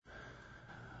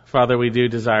Father, we do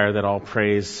desire that all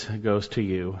praise goes to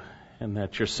you and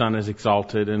that your Son is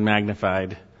exalted and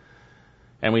magnified.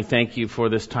 And we thank you for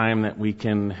this time that we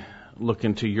can look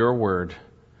into your word.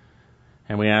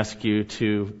 And we ask you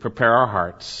to prepare our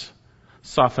hearts,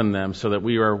 soften them so that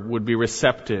we would be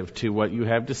receptive to what you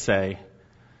have to say,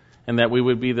 and that we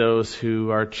would be those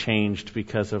who are changed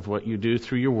because of what you do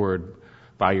through your word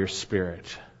by your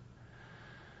Spirit.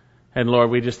 And Lord,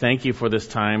 we just thank you for this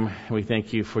time. We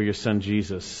thank you for your Son,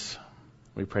 Jesus.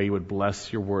 We pray you would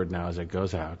bless your word now as it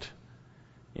goes out.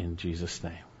 In Jesus'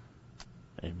 name,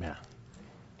 amen.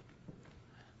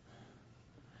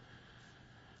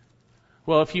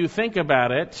 Well, if you think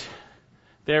about it,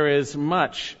 there is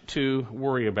much to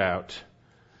worry about.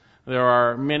 There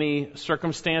are many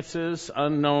circumstances,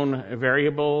 unknown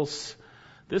variables.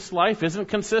 This life isn't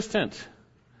consistent.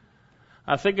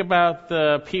 I think about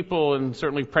the people, and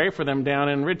certainly pray for them, down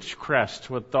in Ridgecrest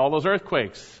with all those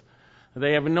earthquakes.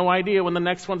 They have no idea when the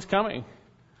next one's coming.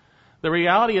 The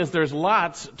reality is there's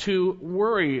lots to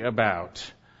worry about.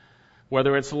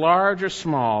 Whether it's large or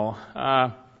small,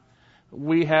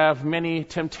 we have many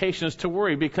temptations to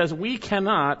worry because we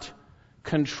cannot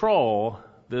control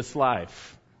this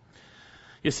life.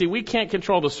 You see, we can't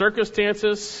control the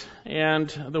circumstances, and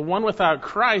the one without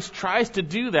Christ tries to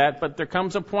do that, but there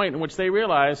comes a point in which they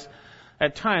realize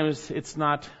at times it's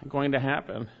not going to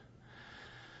happen.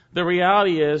 The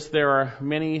reality is there are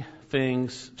many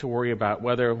things to worry about,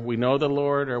 whether we know the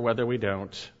Lord or whether we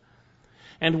don't.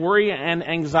 And worry and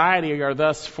anxiety are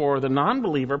thus for the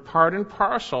non-believer part and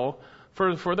parcel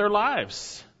for their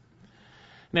lives.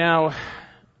 Now,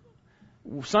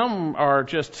 some are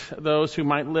just those who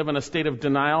might live in a state of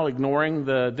denial, ignoring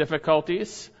the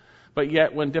difficulties. But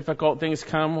yet, when difficult things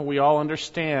come, we all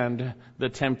understand the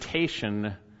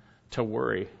temptation to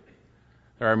worry.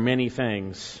 There are many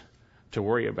things to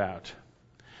worry about.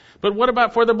 But what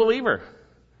about for the believer?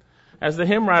 As the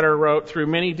hymn writer wrote, through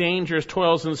many dangers,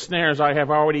 toils, and snares I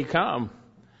have already come.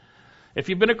 If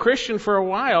you've been a Christian for a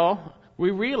while, we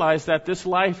realize that this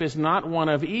life is not one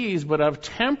of ease, but of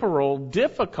temporal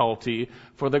difficulty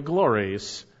for the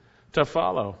glories to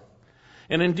follow.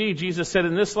 And indeed, Jesus said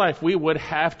in this life we would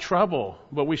have trouble,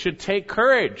 but we should take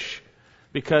courage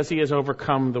because he has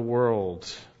overcome the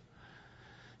world.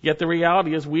 Yet the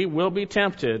reality is we will be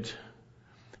tempted,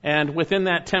 and within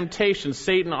that temptation,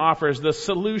 Satan offers the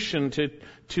solution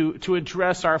to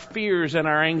address our fears and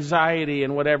our anxiety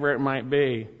and whatever it might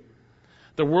be.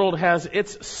 The world has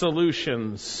its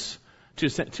solutions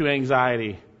to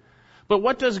anxiety. But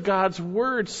what does God's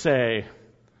Word say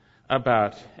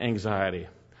about anxiety?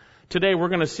 Today we're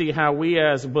going to see how we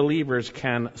as believers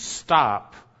can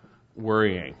stop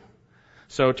worrying.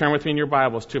 So turn with me in your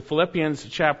Bibles to Philippians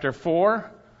chapter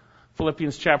 4.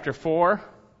 Philippians chapter 4.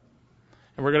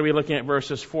 And we're going to be looking at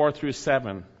verses 4 through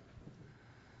 7.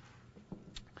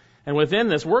 And within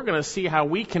this, we're going to see how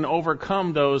we can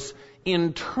overcome those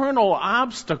internal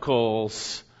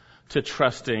obstacles to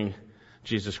trusting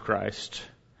Jesus Christ.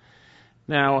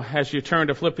 Now, as you turn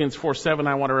to Philippians 4:7,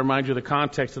 I want to remind you of the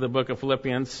context of the book of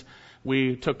Philippians.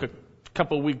 We took a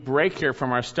couple-week break here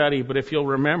from our study, but if you'll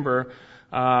remember,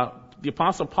 the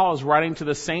Apostle Paul is writing to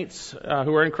the saints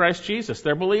who are in Christ Jesus.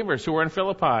 They're believers who are in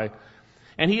Philippi.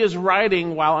 And he is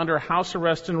writing while under house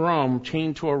arrest in Rome,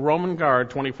 chained to a Roman guard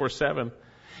 24/7.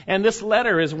 And this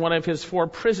letter is one of his 4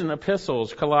 prison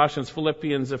epistles, Colossians,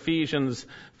 Philippians, Ephesians,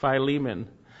 Philemon.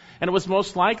 And it was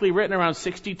most likely written around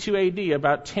 62 AD,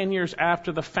 about 10 years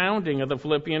after the founding of the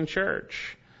Philippian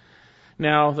church.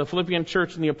 Now, the Philippian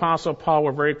church and the Apostle Paul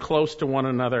were very close to one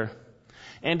another.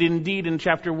 And indeed, in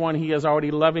chapter 1, he has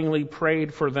already lovingly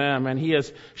prayed for them, and he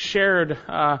has shared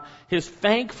his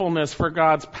thankfulness for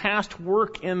God's past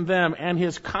work in them and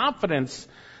his confidence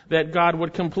that God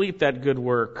would complete that good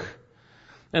work.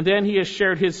 And then he has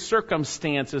shared his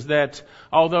circumstances, that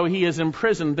although he is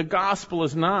imprisoned, the gospel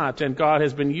is not, and God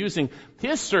has been using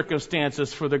his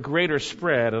circumstances for the greater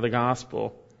spread of the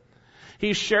gospel.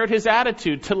 He shared his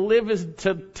attitude to live as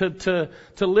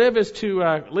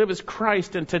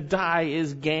Christ, and to die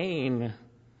is gain.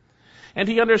 And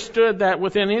he understood that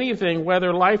within anything,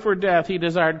 whether life or death, he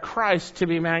desired Christ to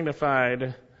be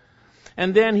magnified.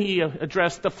 And then he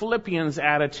addressed the Philippians'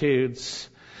 attitudes,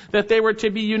 that they were to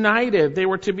be united, they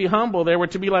were to be humble, they were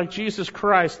to be like Jesus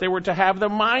Christ, they were to have the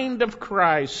mind of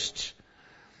Christ.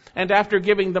 And after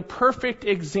giving the perfect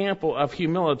example of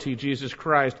humility, Jesus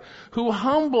Christ, who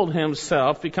humbled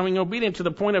himself, becoming obedient to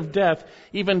the point of death,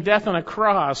 even death on a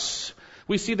cross,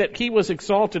 we see that he was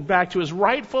exalted back to his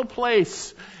rightful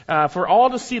place for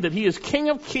all to see that he is King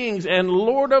of kings and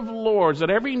Lord of lords, that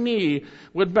every knee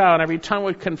would bow and every tongue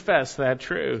would confess that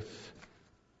truth.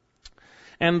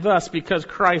 And thus, because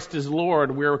Christ is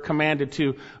Lord, we are commanded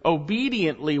to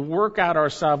obediently work out our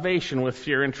salvation with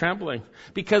fear and trembling.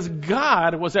 Because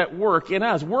God was at work in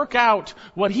us. Work out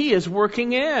what He is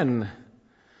working in.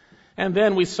 And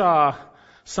then we saw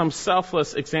some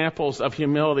selfless examples of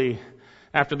humility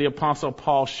after the Apostle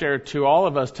Paul shared to all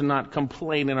of us to not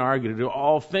complain and argue, to do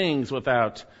all things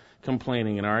without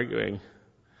complaining and arguing.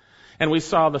 And we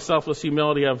saw the selfless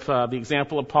humility of the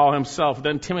example of Paul himself,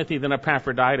 then Timothy, then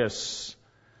Epaphroditus.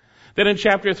 Then in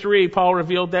chapter 3, Paul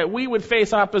revealed that we would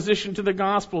face opposition to the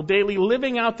gospel daily,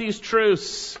 living out these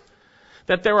truths,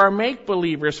 that there are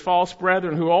make-believers, false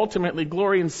brethren, who ultimately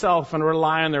glory in self and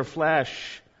rely on their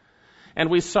flesh. And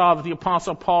we saw that the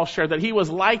Apostle Paul shared that he was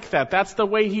like that. That's the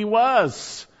way he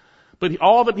was. But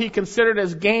all that he considered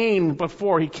as gain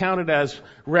before, he counted as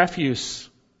refuse.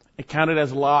 It counted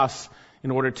as loss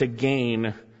in order to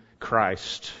gain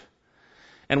Christ.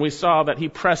 And we saw that he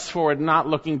pressed forward, not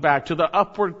looking back, to the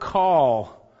upward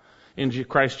call in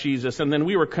Christ Jesus. And then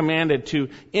we were commanded to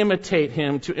imitate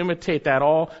him, to imitate that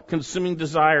all-consuming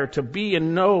desire to be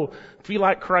and know, be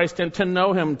like Christ and to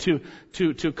know him,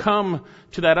 to come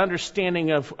to that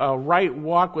understanding of a right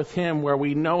walk with him where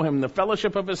we know him, the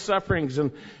fellowship of his sufferings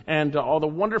and all the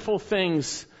wonderful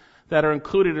things that are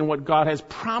included in what God has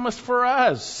promised for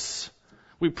us.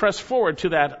 We press forward to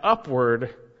that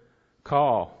upward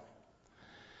call.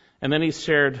 And then he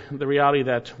shared the reality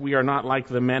that we are not like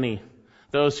the many,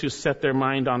 those who set their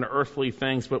mind on earthly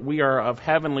things, but we are of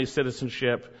heavenly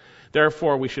citizenship.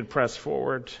 Therefore, we should press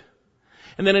forward.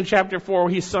 And then in chapter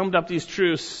 4, he summed up these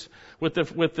truths with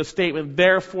the statement,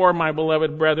 therefore, my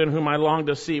beloved brethren, whom I long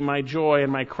to see, my joy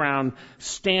and my crown,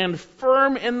 stand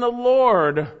firm in the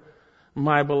Lord,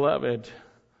 my beloved.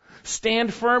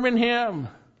 Stand firm in him.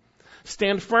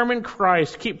 Stand firm in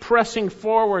Christ. Keep pressing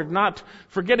forward, not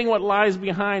forgetting what lies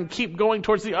behind. Keep going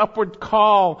towards the upward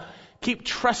call. Keep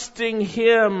trusting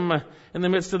him in the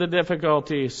midst of the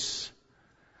difficulties.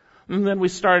 And then we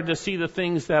started to see the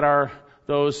things that are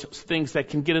those things that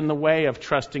can get in the way of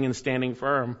trusting and standing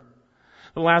firm.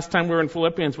 The last time we were in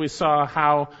Philippians, we saw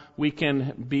how we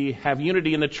can have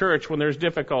unity in the church when there's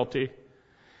difficulty.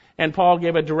 And Paul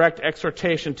gave a direct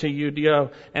exhortation to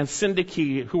Euodia and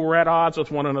Syntyche, who were at odds with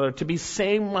one another, to be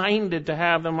same-minded, to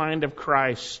have the mind of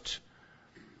Christ.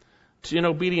 In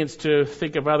obedience, to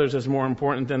think of others as more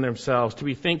important than themselves, to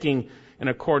be thinking in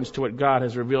accordance to what God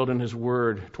has revealed in his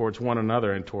word towards one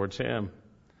another and towards him.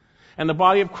 And the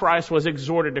body of Christ was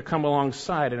exhorted to come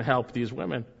alongside and help these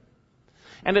women.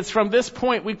 And it's from this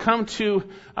point we come to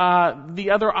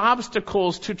the other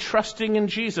obstacles to trusting in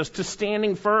Jesus, to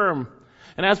standing firm.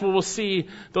 And as we will see,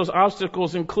 those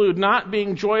obstacles include not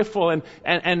being joyful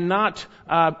and not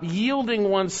yielding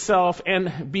oneself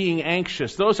and being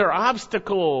anxious. Those are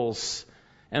obstacles,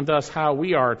 and thus how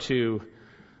we are to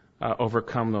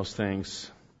overcome those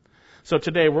things. So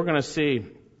today we're going to see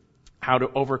how to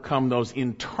overcome those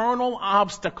internal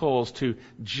obstacles to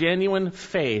genuine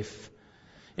faith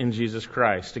in Jesus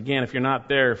Christ. Again, if you're not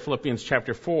there, Philippians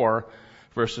chapter 4,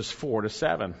 verses 4 to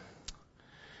 7.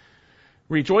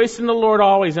 Rejoice in the Lord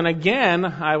always, and again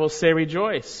I will say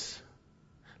rejoice.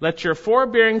 Let your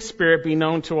forbearing spirit be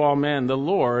known to all men. The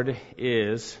Lord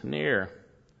is near.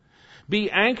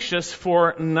 Be anxious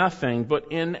for nothing,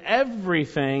 but in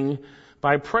everything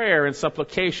by prayer and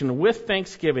supplication with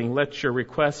thanksgiving let your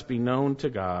requests be known to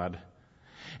God.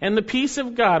 And the peace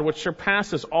of God, which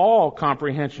surpasses all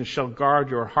comprehension, shall guard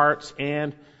your hearts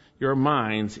and your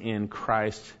minds in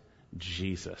Christ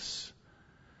Jesus.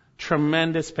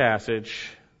 Tremendous passage.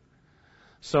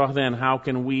 So then, how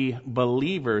can we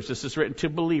believers, this is written to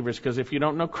believers, because if you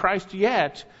don't know Christ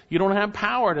yet, you don't have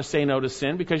power to say no to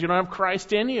sin because you don't have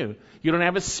Christ in you. You don't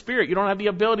have His Spirit. You don't have the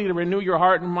ability to renew your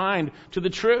heart and mind to the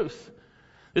truth.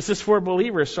 This is for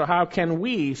believers, so how can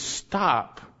we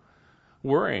stop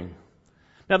worrying?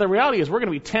 Now, the reality is we're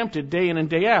going to be tempted day in and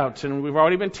day out, and we've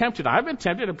already been tempted. I've been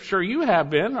tempted. I'm sure you have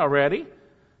been already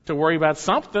to worry about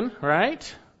something,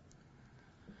 right?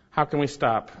 How can we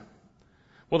stop?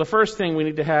 Well, the first thing we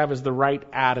need to have is the right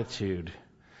attitude.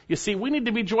 You see, we need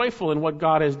to be joyful in what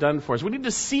God has done for us. We need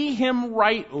to see Him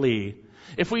rightly.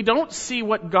 If we don't see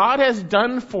what God has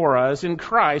done for us in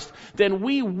Christ, then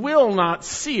we will not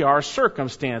see our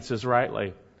circumstances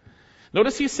rightly.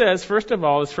 Notice he says, first of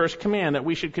all, his first command, that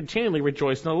we should continually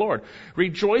rejoice in the Lord.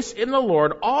 Rejoice in the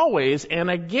Lord always, and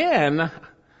again,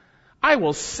 I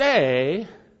will say,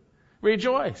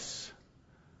 rejoice.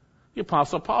 The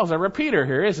Apostle Paul's a repeater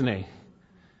here, isn't he?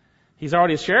 He's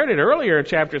already shared it earlier in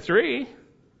chapter 3.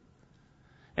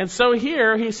 And so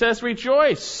here he says,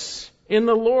 rejoice in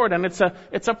the Lord. And it's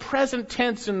a present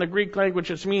tense in the Greek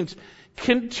language, which means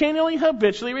continually,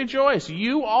 habitually rejoice.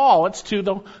 You all, it's to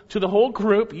the whole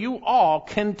group, you all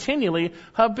continually,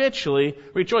 habitually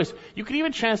rejoice. You could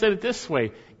even translate it this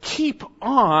way: keep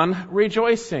on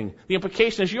rejoicing. The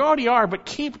implication is you already are, but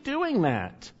keep doing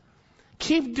that.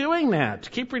 Keep doing that.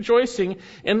 Keep rejoicing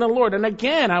in the Lord. And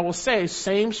again, I will say,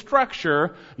 same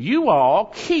structure. You all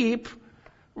keep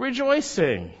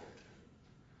rejoicing.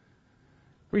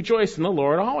 Rejoice in the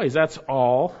Lord always. That's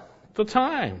all the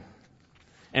time.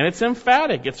 And it's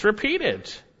emphatic. It's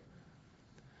repeated.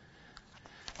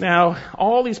 Now,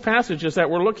 all these passages that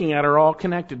we're looking at are all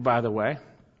connected, by the way.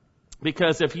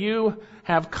 Because if you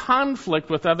have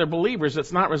conflict with other believers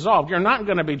that's not resolved, you're not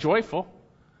going to be joyful.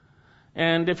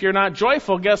 And if you're not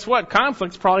joyful, guess what?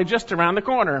 Conflict's probably just around the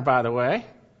corner, by the way.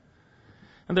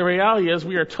 And the reality is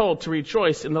we are told to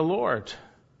rejoice in the Lord.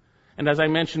 And as I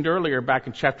mentioned earlier, back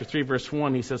in chapter 3, verse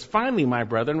 1, he says, finally, my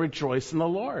brethren, rejoice in the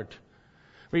Lord.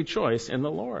 Rejoice in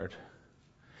the Lord.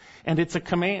 And it's a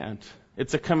command.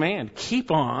 It's a command.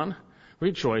 Keep on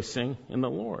rejoicing in the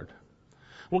Lord.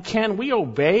 Well, can we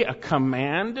obey a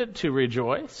command to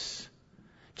rejoice?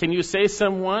 Can you say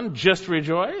someone, just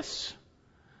rejoice?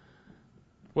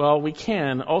 Well, we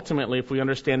can, ultimately, if we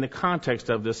understand the context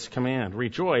of this command.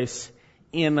 Rejoice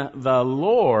in the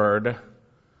Lord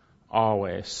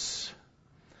always.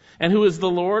 And who is the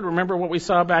Lord? Remember what we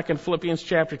saw back in Philippians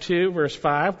chapter 2, verse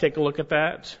 5. Take a look at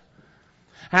that.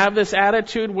 Have this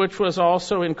attitude which was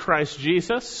also in Christ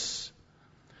Jesus,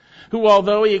 who,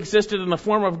 although he existed in the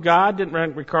form of God,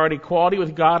 didn't regard equality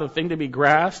with God a thing to be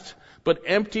grasped, but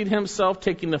emptied himself,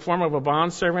 taking the form of a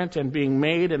bondservant and being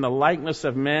made in the likeness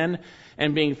of men,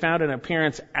 and being found in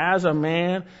appearance as a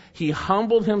man, he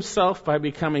humbled himself by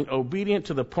becoming obedient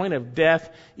to the point of death,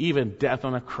 even death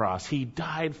on a cross. He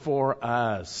died for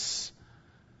us.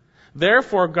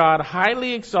 Therefore God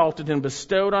highly exalted and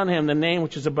bestowed on him the name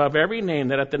which is above every name,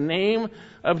 that at the name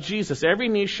of Jesus every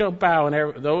knee shall bow,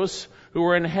 and those who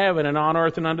are in heaven and on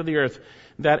earth and under the earth,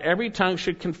 that every tongue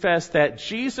should confess that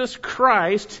Jesus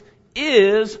Christ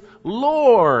is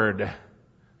Lord,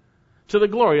 to the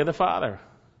glory of the Father.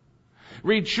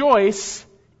 Rejoice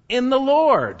in the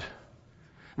Lord.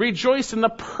 Rejoice in the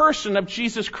person of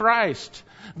Jesus Christ.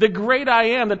 The great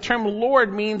I am. The term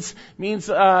Lord means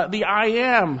the I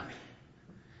am.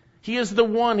 He is the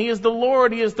one. He is the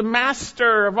Lord. He is the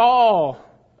master of all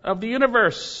of the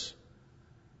universe.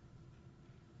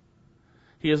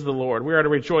 He is the Lord. We are to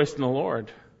rejoice in the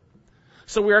Lord.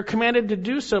 So we are commanded to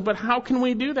do so, but how can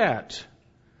we do that?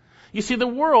 You see, the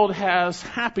world has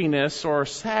happiness or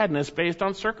sadness based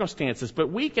on circumstances, but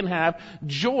we can have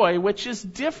joy which is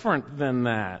different than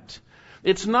that.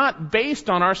 It's not based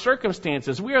on our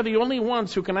circumstances. We are the only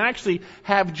ones who can actually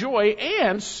have joy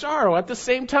and sorrow at the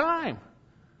same time.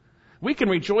 We can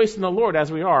rejoice in the Lord as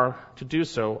we are to do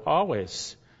so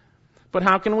always. But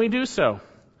how can we do so?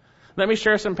 Let me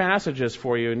share some passages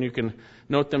for you, and you can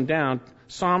note them down.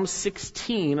 Psalm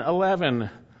 16:11.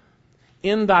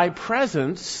 In thy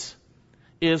presence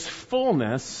is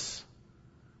fullness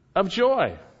of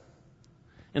joy.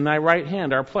 In thy right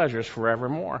hand are pleasures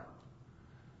forevermore.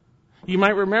 You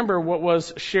might remember what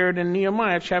was shared in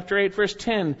Nehemiah chapter 8, verse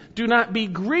 10. Do not be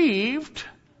grieved,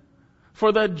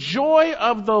 for the joy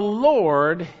of the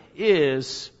Lord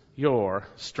is your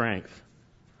strength.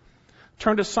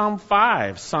 Turn to Psalm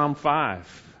 5. Psalm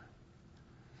 5.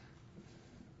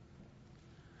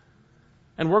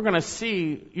 And we're going to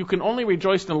see you can only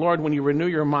rejoice in the Lord when you renew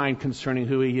your mind concerning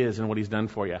who He is and what He's done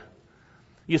for you.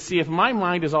 You see, if my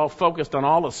mind is all focused on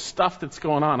all the stuff that's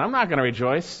going on, I'm not going to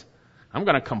rejoice. I'm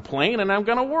going to complain and I'm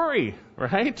going to worry,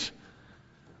 right?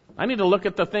 I need to look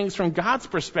at the things from God's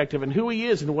perspective and who He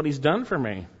is and what He's done for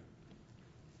me.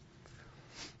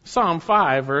 Psalm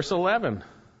 5, verse 11.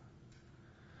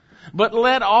 But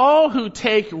let all who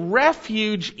take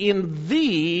refuge in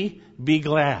Thee be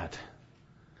glad.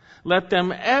 Let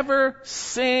them ever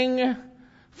sing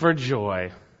for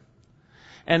joy.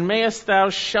 And mayest Thou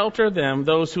shelter them,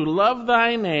 those who love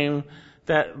Thy name,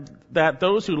 that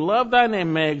those who love Thy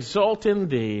name may exult in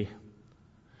Thee.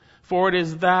 For it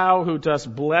is Thou who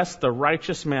dost bless the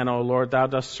righteous man, O Lord. Thou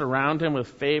dost surround him with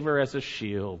favor as a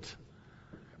shield.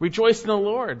 Rejoice in the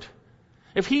Lord.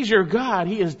 If He's your God,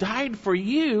 He has died for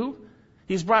you.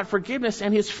 He's brought forgiveness,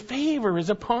 and His favor is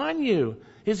upon you.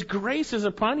 His grace is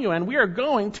upon you, and we are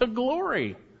going to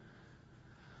glory.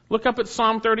 Look up at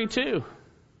Psalm 32.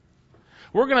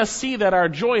 We're going to see that our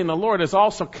joy in the Lord is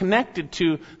also connected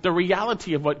to the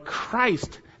reality of what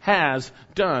Christ has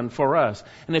done for us.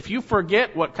 And if you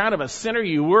forget what kind of a sinner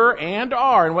you were and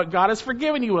are and what God has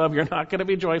forgiven you of, you're not going to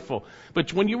be joyful.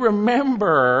 But when you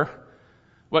remember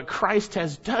what Christ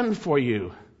has done for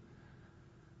you,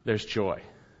 there's joy.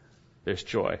 There's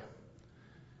joy.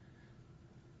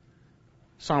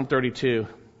 Psalm 32,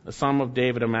 the Psalm of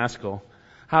David, a Maskil.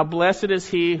 How blessed is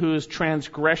he whose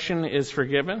transgression is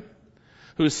forgiven,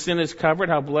 whose sin is covered.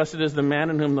 How blessed is the man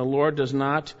in whom the Lord does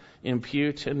not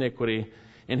impute iniquity,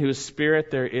 in whose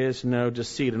spirit there is no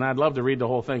deceit. And I'd love to read the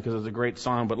whole thing because it's a great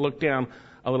song, but look down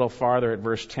a little farther at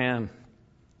verse 10.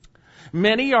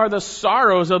 Many are the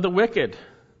sorrows of the wicked,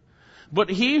 but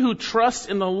he who trusts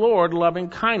in the Lord, loving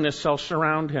kindness shall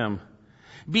surround him.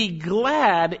 Be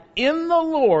glad in the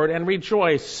Lord and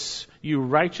rejoice, you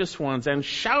righteous ones, and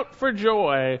shout for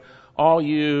joy, all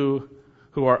you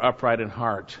who are upright in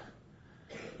heart.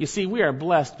 You see, we are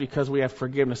blessed because we have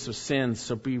forgiveness of sins,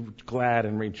 so be glad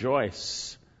and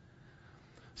rejoice.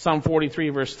 Psalm 43,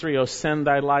 verse 3, O send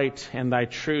thy light and thy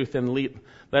truth, and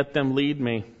let them lead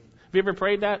me. Have you ever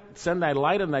prayed that? Send thy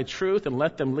light and thy truth, and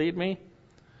let them lead me.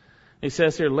 He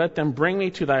says here, let them bring me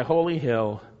to thy holy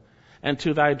hill, and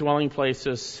to thy dwelling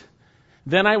places.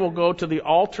 Then I will go to the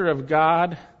altar of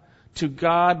God, to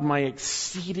God my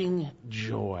exceeding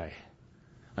joy.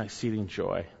 My exceeding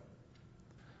joy.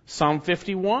 Psalm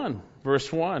 51,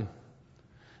 verse 1.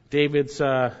 David's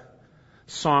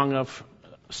song of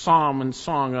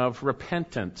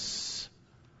repentance.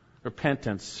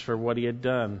 Repentance for what he had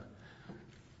done.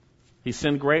 He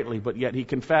sinned greatly, but yet he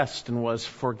confessed and was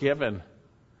forgiven.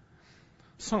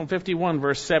 Psalm 51,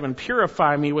 verse 7,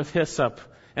 Purify me with hyssop,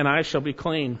 and I shall be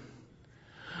clean.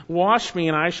 Wash me,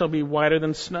 and I shall be whiter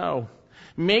than snow.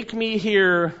 Make me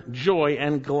hear joy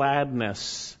and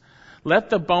gladness.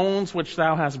 Let the bones which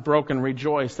thou hast broken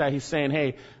rejoice. That he's saying,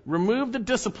 hey, remove the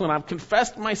discipline. I've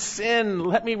confessed my sin.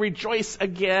 Let me rejoice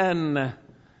again.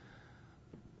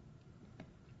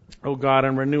 O God,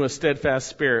 and renew a steadfast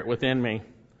spirit within me.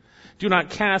 Do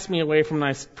not cast me away from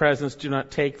thy presence. Do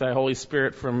not take thy Holy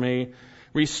Spirit from me.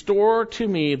 Restore to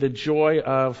me the joy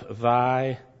of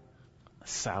thy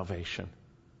salvation.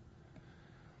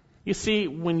 You see,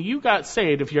 when you got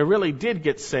saved, if you really did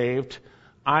get saved,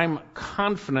 I'm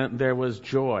confident there was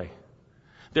joy.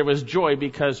 There was joy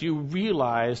because you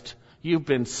realized you've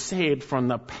been saved from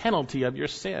the penalty of your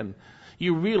sin.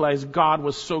 You realized God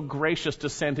was so gracious to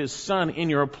send His Son in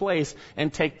your place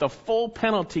and take the full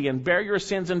penalty and bear your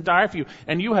sins and die for you.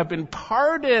 And you have been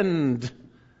pardoned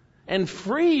and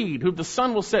freed. Who the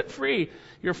Son will set free,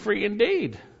 you're free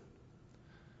indeed.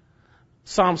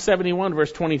 Psalm 71,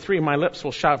 verse 23, My lips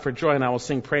will shout for joy, and I will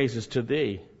sing praises to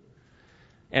Thee,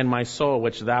 and my soul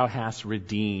which Thou hast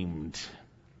redeemed.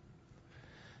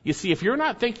 You see, if you're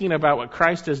not thinking about what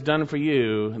Christ has done for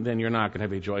you, then you're not going to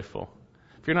be joyful.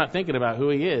 If you're not thinking about who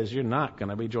He is, you're not going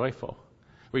to be joyful.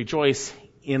 Rejoice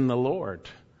in the Lord.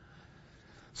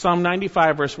 Psalm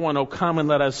 95, verse 1, O come and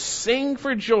let us sing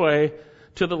for joy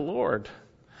to the Lord.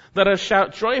 Let us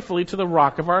shout joyfully to the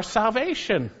rock of our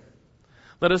salvation.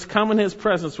 Let us come in His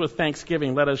presence with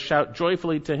thanksgiving. Let us shout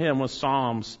joyfully to Him with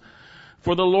psalms.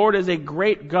 For the Lord is a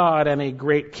great God and a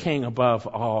great King above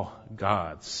all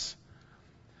gods.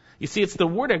 You see, it's the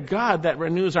Word of God that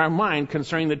renews our mind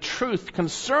concerning the truth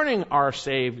concerning our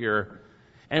Savior.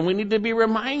 And we need to be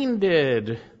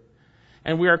reminded.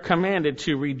 And we are commanded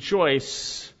to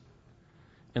rejoice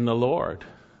in the Lord.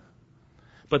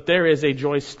 But there is a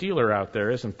joy stealer out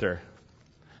there, isn't there?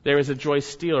 There is a joy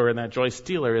stealer, and that joy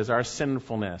stealer is our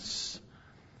sinfulness.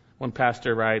 One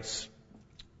pastor writes,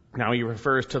 now he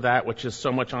refers to that which is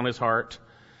so much on his heart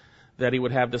that he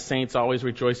would have the saints always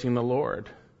rejoicing in the Lord.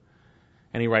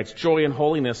 And he writes, joy and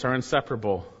holiness are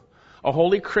inseparable. A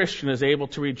holy Christian is able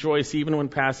to rejoice even when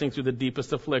passing through the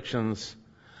deepest afflictions.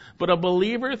 But a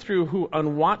believer through whose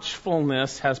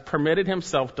unwatchfulness has permitted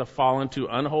himself to fall into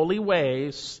unholy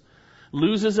ways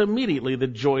loses immediately the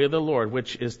joy of the Lord,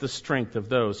 which is the strength of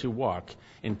those who walk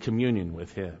in communion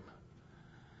with Him.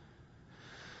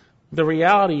 The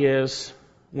reality is,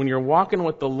 when you're walking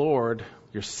with the Lord,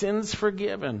 your sins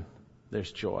forgiven,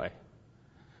 there's joy.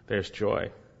 There's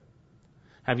joy.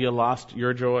 Have you lost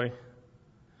your joy?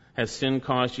 Has sin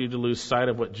caused you to lose sight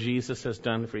of what Jesus has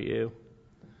done for you?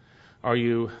 Are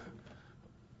you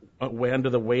under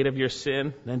the weight of your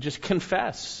sin? Then just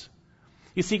confess.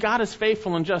 You see, God is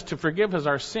faithful and just to forgive us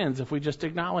our sins if we just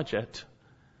acknowledge it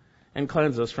and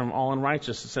cleanse us from all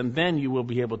unrighteousness. And then you will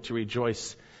be able to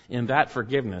rejoice in that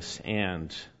forgiveness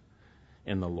and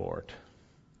in the Lord.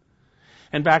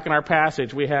 And back in our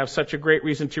passage, we have such a great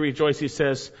reason to rejoice. He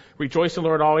says, rejoice in the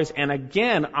Lord always. And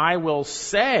again, I will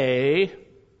say,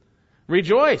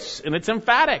 rejoice. And it's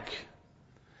emphatic.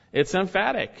 It's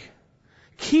emphatic.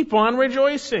 Keep on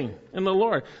rejoicing in the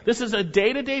Lord. This is a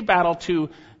day-to-day battle to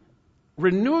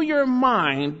renew your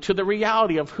mind to the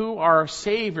reality of who our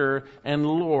Savior and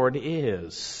Lord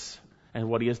is and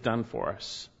what He has done for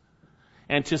us.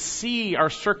 And to see our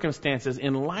circumstances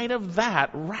in light of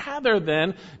that rather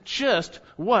than just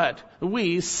what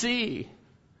we see.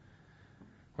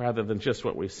 Rather than just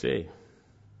what we see.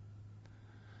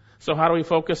 So how do we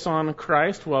focus on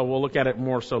Christ? Well, we'll look at it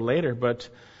more so later, but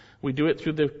we do it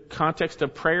through the context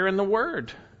of prayer and the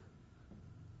Word.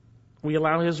 We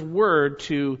allow His Word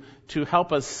to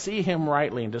help us see Him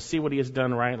rightly and to see what He has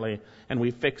done rightly, and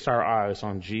we fix our eyes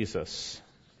on Jesus.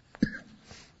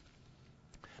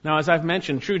 Now, as I've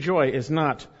mentioned, true joy is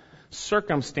not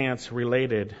circumstance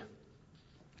related.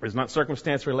 It's not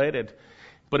circumstance related,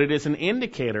 but it is an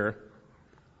indicator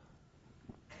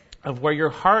of where your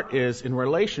heart is in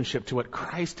relationship to what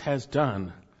Christ has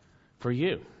done for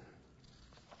you.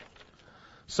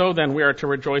 So then we are to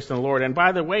rejoice in the Lord. And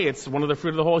by the way, it's one of the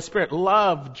fruit of the Holy Spirit.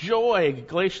 Love, joy,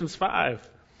 Galatians 5.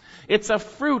 It's a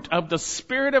fruit of the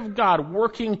Spirit of God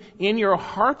working in your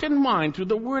heart and mind through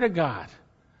the Word of God.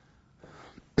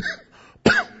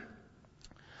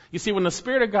 You see, when the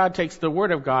Spirit of God takes the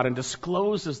Word of God and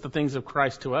discloses the things of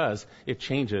Christ to us, it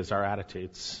changes our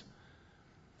attitudes.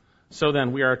 So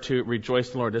then we are to rejoice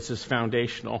in the Lord. This is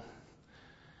foundational.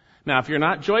 Now, if you're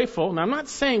not joyful, now I'm not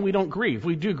saying we don't grieve.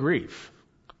 We do grieve.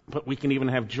 But we can even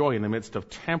have joy in the midst of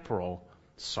temporal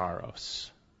sorrows.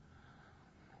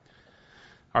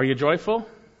 Are you joyful?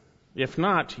 If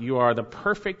not, you are the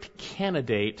perfect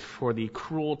candidate for the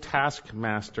cruel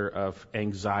taskmaster of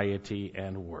anxiety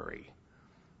and worry.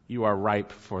 You are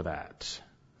ripe for that.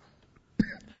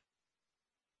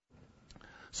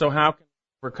 So how can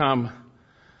we overcome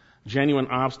genuine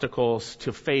obstacles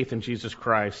to faith in Jesus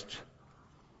Christ?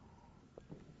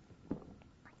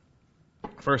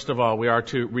 First of all, we are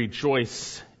to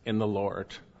rejoice in the Lord.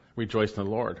 Rejoice in the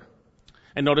Lord.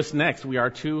 And notice next, we are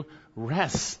to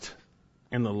rest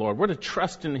in the Lord. We're to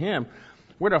trust in Him.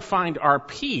 We're to find our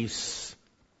peace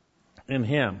in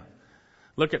Him.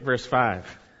 Look at verse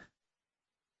 5.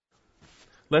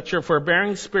 Let your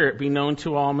forbearing spirit be known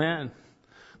to all men.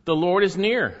 The Lord is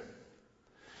near.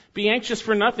 Be anxious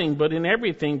for nothing, but in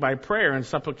everything by prayer and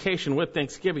supplication with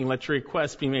thanksgiving, let your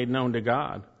requests be made known to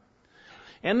God.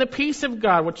 And the peace of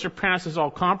God, which surpasses all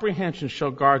comprehension,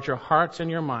 shall guard your hearts and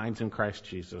your minds in Christ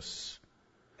Jesus.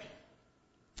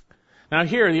 Now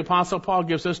here, the Apostle Paul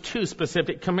gives us two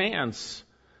specific commands,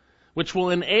 which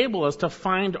will enable us to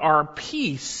find our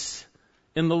peace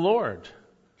in the Lord.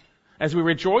 As we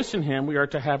rejoice in Him, we are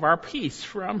to have our peace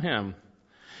from Him.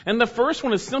 And the first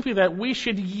one is simply that we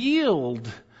should yield.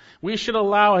 We should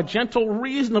allow a gentle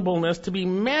reasonableness to be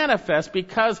manifest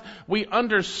because we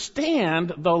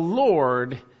understand the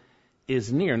Lord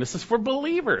is near. And this is for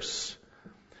believers.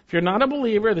 If you're not a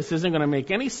believer, this isn't going to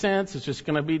make any sense. It's just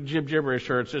going to be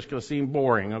gibberish, or it's just going to seem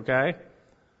boring, okay?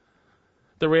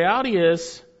 The reality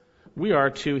is, we are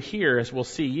to hear, as we'll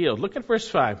see, yield. Look at verse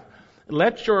 5.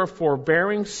 Let your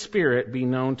forbearing spirit be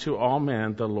known to all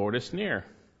men. The Lord is near.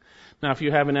 Now, if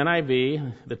you have an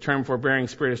NIV, the term forbearing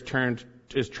spirit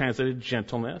is translated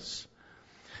gentleness.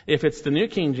 If it's the New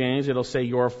King James, it'll say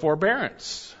your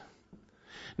forbearance.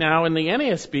 Now, in the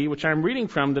NASB, which I'm reading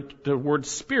from, the word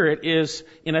spirit is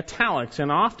in italics.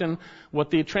 And often what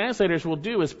the translators will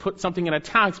do is put something in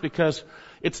italics because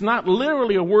it's not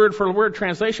literally a word-for-word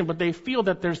translation, but they feel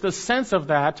that there's the sense of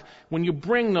that when you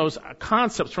bring those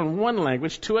concepts from one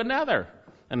language to another.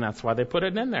 And that's why they put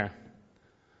it in there.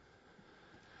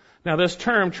 Now, this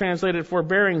term translated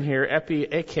forbearing here,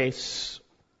 epiekes,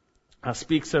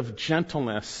 speaks of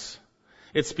gentleness.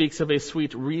 It speaks of a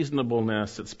sweet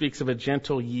reasonableness. It speaks of a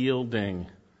gentle yielding.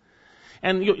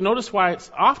 And you notice why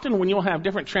it's often when you'll have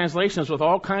different translations with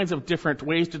all kinds of different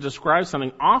ways to describe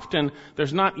something, often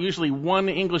there's not usually one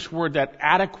English word that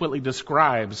adequately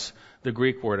describes the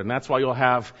Greek word. And that's why you'll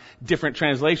have different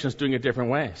translations doing it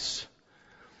different ways.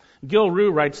 Gil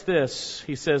Rue writes this.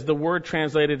 He says, the word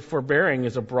translated forbearing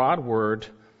is a broad word,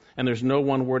 and there's no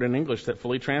one word in English that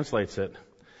fully translates it.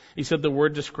 He said the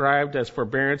word described as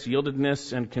forbearance,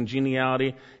 yieldedness, and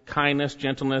congeniality, kindness,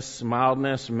 gentleness,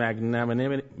 mildness,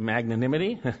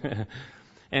 magnanimity,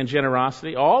 and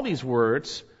generosity. All these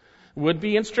words would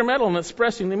be instrumental in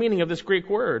expressing the meaning of this Greek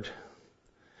word.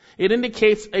 It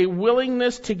indicates a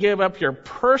willingness to give up your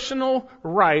personal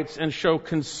rights and show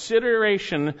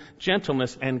consideration,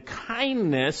 gentleness, and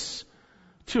kindness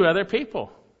to other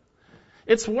people.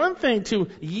 It's one thing to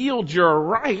yield your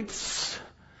rights,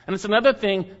 and it's another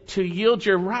thing to yield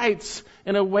your rights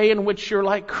in a way in which you're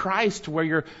like Christ,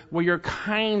 where you're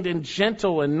kind and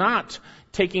gentle and not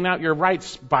taking out your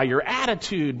rights by your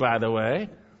attitude, by the way.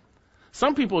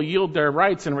 Some people yield their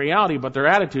rights in reality, but their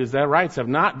attitudes, their rights have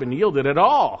not been yielded at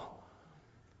all.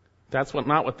 That's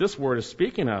not what this word is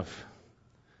speaking of.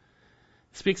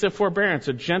 It speaks of forbearance,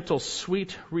 a gentle,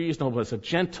 sweet reasonableness, a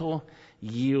gentle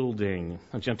yielding.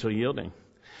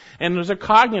 And there's a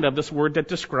cognate of this word that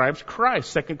describes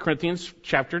Christ. 2 Corinthians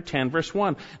chapter 10, verse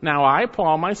 1. Now I,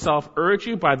 Paul, myself, urge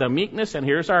you by the meekness, and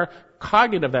here's our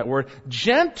cognate of that word,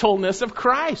 gentleness of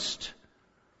Christ.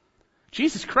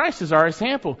 Jesus Christ is our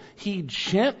example. He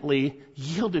gently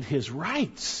yielded his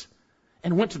rights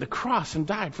and went to the cross and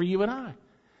died for you and I.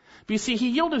 But you see, he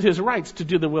yielded his rights to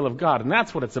do the will of God, and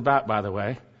that's what it's about, by the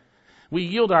way. We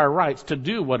yield our rights to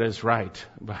do what is right,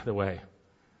 by the way.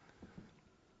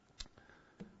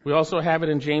 We also have it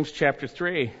in James chapter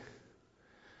 3.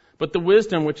 But the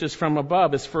wisdom which is from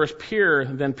above is first pure,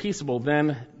 then peaceable,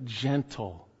 then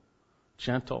gentle.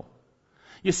 Gentle.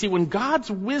 You see, when God's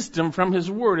wisdom from his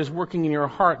word is working in your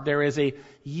heart, there is a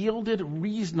yielded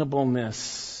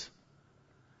reasonableness.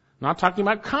 Not talking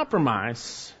about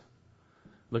compromise.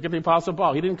 Look at the Apostle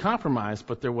Paul. He didn't compromise,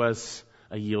 but there was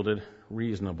a yielded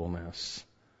reasonableness.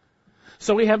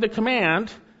 So we have the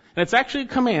command, and it's actually a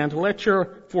command, let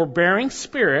your forbearing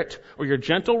spirit or your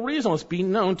gentle reasonableness be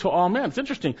known to all men. It's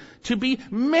interesting. To be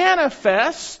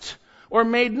manifest or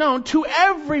made known to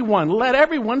everyone. Let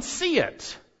everyone see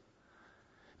it.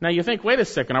 Now you think, wait a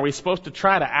second, are we supposed to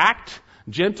try to act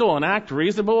gentle and act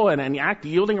reasonable and act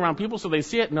yielding around people so they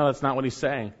see it? No, that's not what he's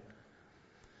saying.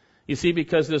 You see,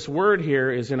 because this word here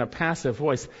is in a passive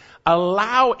voice,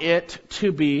 allow it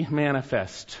to be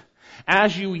manifest.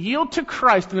 As you yield to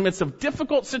Christ in the midst of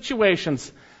difficult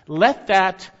situations, let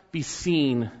that be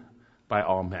seen by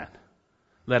all men.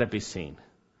 Let it be seen.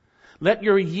 Let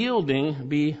your yielding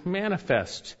be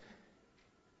manifest.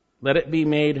 Let it be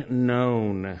made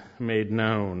known. Made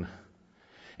known.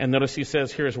 And notice he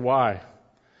says, here's why.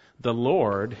 The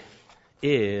Lord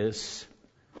is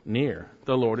near.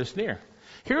 The Lord is near.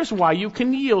 Here's why you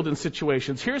can yield in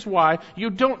situations. Here's why you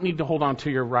don't need to hold on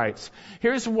to your rights.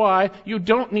 Here's why you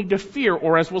don't need to fear,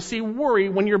 or as we'll see, worry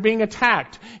when you're being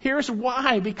attacked. Here's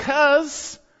why.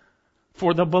 Because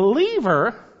for the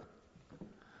believer,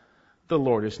 the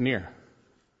Lord is near.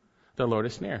 The Lord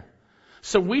is near.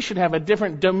 So we should have a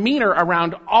different demeanor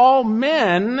around all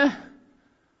men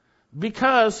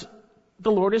because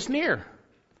the Lord is near.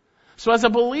 So as a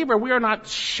believer, we are not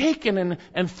shaken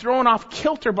and thrown off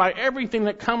kilter by everything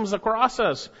that comes across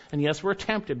us. And yes, we're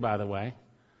tempted, by the way.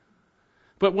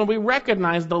 But when we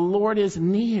recognize the Lord is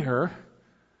near,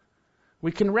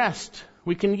 we can rest.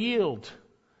 We can yield.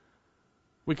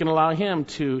 We can allow him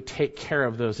to take care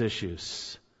of those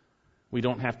issues. We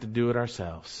don't have to do it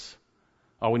ourselves.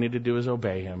 All we need to do is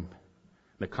obey him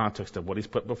in the context of what he's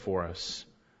put before us.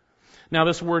 Now,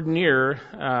 this word near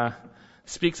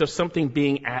speaks of something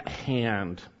being at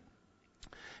hand.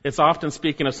 It's often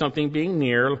speaking of something being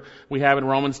near. We have in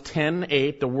Romans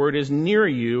 10:8, the word is near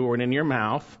you or in your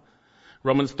mouth.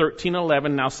 Romans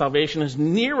 13:11, now salvation is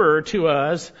nearer to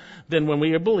us than when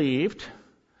we have believed.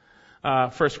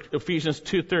 Ephesians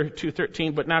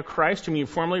 2:13, but now Christ, whom you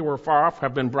formerly were far off,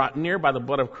 have been brought near by the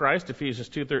blood of Christ. Ephesians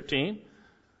 2:13.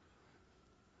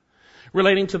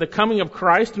 Relating to the coming of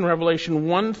Christ in Revelation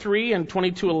 1:3 and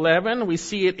 22:11, we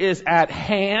see it is at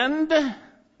hand.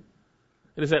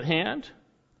 It is at hand.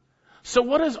 So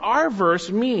what does our verse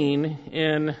mean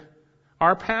in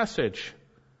our passage?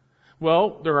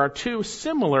 Well, there are two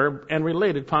similar and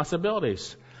related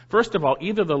possibilities. First of all,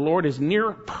 either the Lord is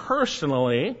near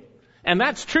personally, and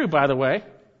that's true, by the way.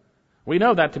 We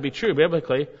know that to be true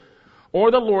biblically.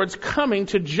 Or the Lord's coming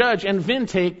to judge and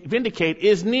vindicate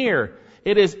is near.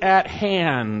 It is at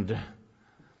hand.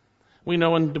 We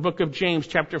know in the book of James,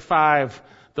 chapter 5,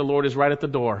 the Lord is right at the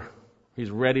door.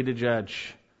 He's ready to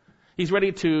judge. He's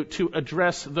ready to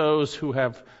address those who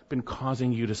have been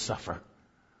causing you to suffer.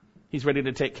 He's ready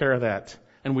to take care of that.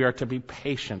 And we are to be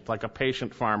patient, like a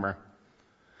patient farmer.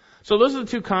 So those are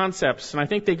the two concepts, and I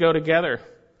think they go together.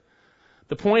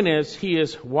 The point is, he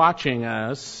is watching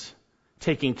us,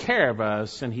 taking care of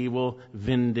us, and he will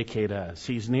vindicate us.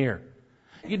 He's near.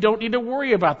 You don't need to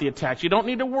worry about the attacks. You don't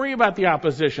need to worry about the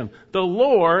opposition. The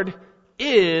Lord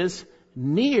is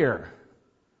near.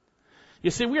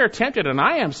 You see, we are tempted, and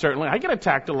I am certainly. I get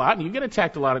attacked a lot, and you get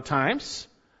attacked a lot of times.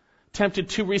 Tempted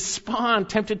to respond,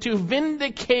 tempted to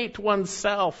vindicate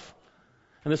oneself.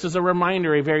 And this is a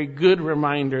reminder, a very good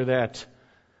reminder, that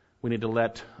we need to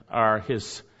let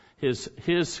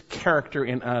his character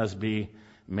in us be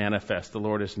manifest. The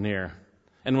Lord is near.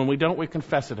 And when we don't, we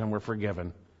confess it and we're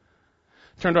forgiven.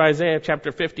 Turn to Isaiah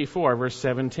chapter 54, verse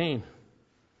 17.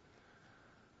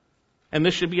 And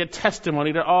this should be a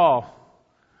testimony to all.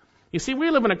 You see, we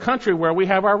live in a country where we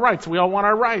have our rights. We all want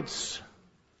our rights.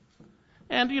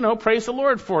 And, praise the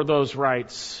Lord for those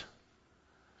rights.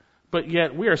 But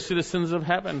yet we are citizens of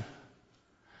heaven.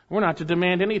 We're not to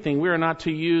demand anything. We are not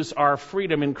to use our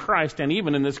freedom in Christ and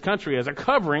even in this country as a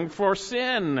covering for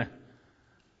sin.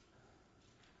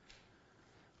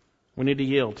 We need to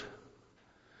yield.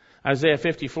 Isaiah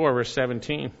 54, verse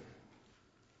 17.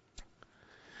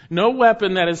 No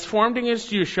weapon that is formed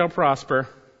against you shall prosper,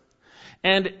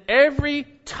 and every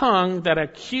tongue that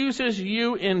accuses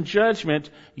you in judgment,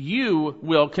 you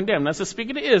will condemn. That's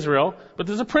speaking to Israel, but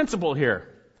there's a principle here.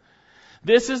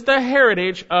 This is the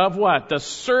heritage of what? The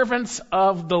servants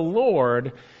of the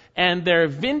Lord, and their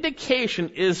vindication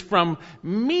is from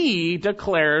me,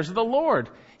 declares the Lord.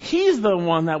 He's the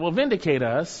one that will vindicate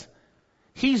us.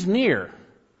 He's near.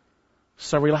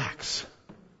 So relax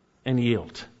and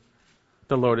yield.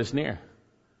 The Lord is near.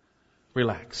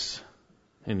 Relax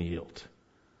and yield.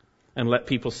 And let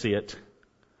people see it.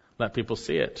 Let people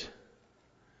see it.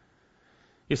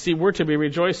 You see, we're to be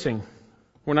rejoicing.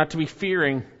 We're not to be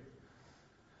fearing.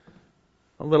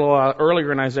 A little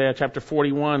earlier in Isaiah chapter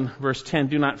 41, verse 10,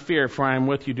 do not fear, for I am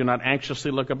with you. Do not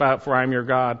anxiously look about, for I am your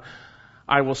God.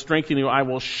 I will strengthen you. I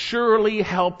will surely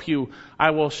help you.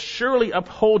 I will surely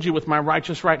uphold you with my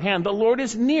righteous right hand. The Lord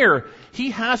is near.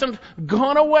 He hasn't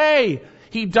gone away.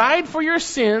 He died for your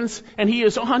sins, and He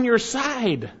is on your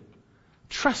side.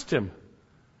 Trust Him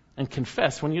and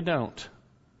confess when you don't,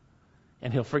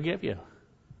 and He'll forgive you.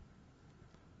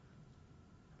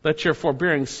 Let your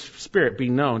forbearing spirit be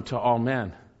known to all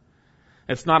men.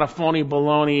 It's not a phony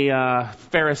baloney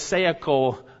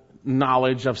pharisaical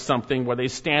knowledge of something where they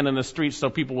stand in the streets so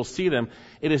people will see them.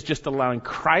 It is just allowing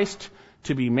Christ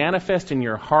to be manifest in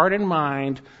your heart and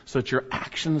mind so that your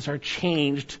actions are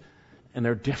changed and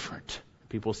they're different.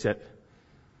 People see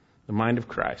the mind of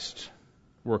Christ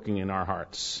working in our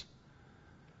hearts.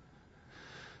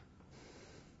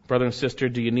 Brother and sister,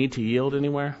 do you need to yield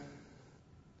anywhere?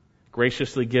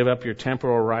 Graciously give up your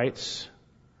temporal rights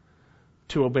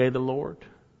to obey the Lord?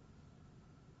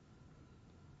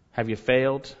 Have you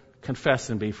failed? Confess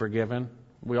and be forgiven.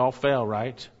 We all fail,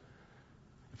 right?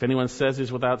 If anyone says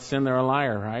he's without sin, they're a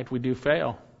liar, right? We do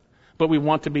fail. But we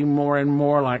want to be more and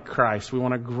more like Christ. We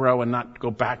want to grow and not go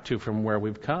back to from where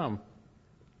we've come.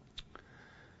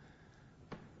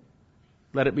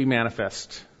 Let it be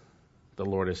manifest. The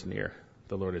Lord is near.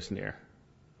 The Lord is near.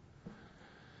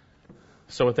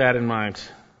 So with that in mind,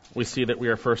 we see that we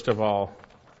are first of all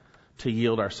to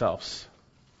yield ourselves.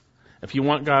 If you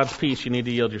want God's peace, you need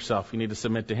to yield yourself. You need to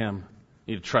submit to Him.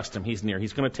 You need to trust Him. He's near.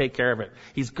 He's going to take care of it.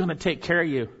 He's going to take care of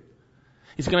you.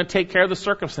 He's going to take care of the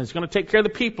circumstances. He's going to take care of the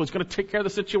people. He's going to take care of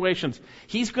the situations.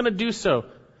 He's going to do so.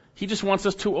 He just wants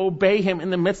us to obey Him in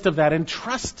the midst of that and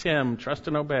trust Him. Trust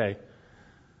and obey.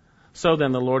 So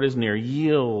then the Lord is near.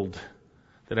 Yield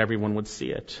that everyone would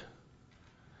see it.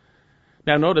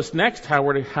 Now notice next how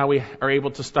we are able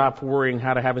to stop worrying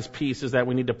how to have His peace is that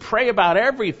we need to pray about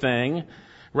everything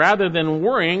rather than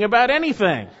worrying about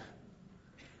anything.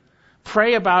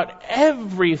 Pray about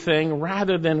everything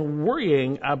rather than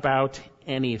worrying about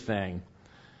anything.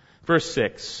 Verse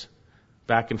 6,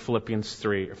 back in Philippians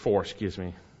 4.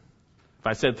 If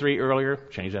I said 3 earlier,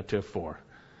 change that to 4.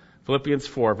 Philippians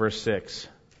 4, verse 6.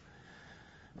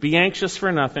 Be anxious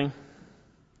for nothing,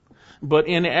 but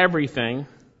in everything,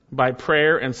 by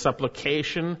prayer and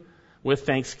supplication, with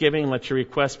thanksgiving, let your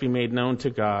requests be made known to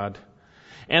God.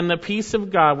 And the peace of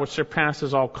God, which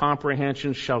surpasses all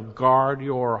comprehension, shall guard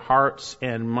your hearts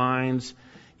and minds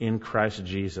in Christ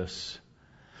Jesus.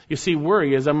 You see,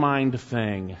 worry is a mind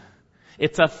thing.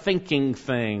 It's a thinking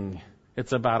thing.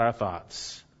 It's about our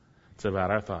thoughts. It's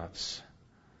about our thoughts.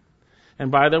 And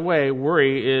by the way,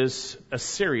 worry is a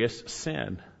serious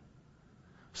sin.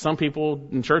 Some people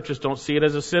in churches don't see it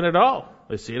as a sin at all.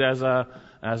 They see it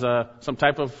as some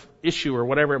type of issue or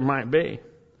whatever it might be.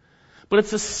 But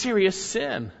it's a serious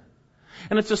sin.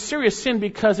 And it's a serious sin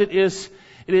because it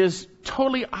is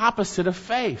totally opposite of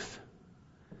faith.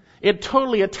 It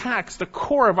totally attacks the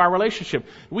core of our relationship.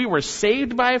 We were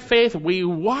saved by faith, we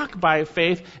walk by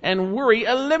faith, and worry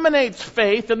eliminates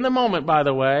faith in the moment, by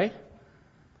the way.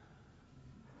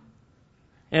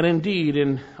 And indeed,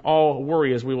 in all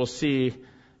worry, as we will see,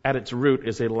 at its root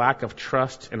is a lack of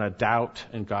trust and a doubt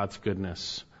in God's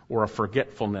goodness, or a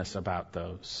forgetfulness about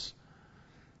those.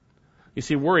 You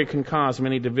see, worry can cause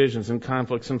many divisions and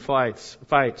conflicts and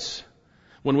fights.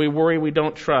 When we worry, we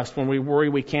don't trust. When we worry,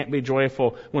 we can't be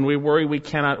joyful. When we worry, we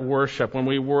cannot worship. When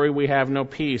we worry, we have no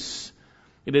peace.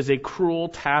 It is a cruel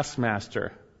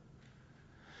taskmaster.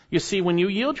 You see, when you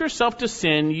yield yourself to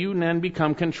sin, you then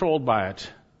become controlled by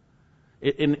it.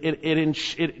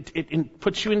 It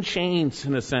puts you in chains,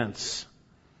 in a sense.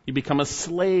 You become a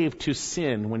slave to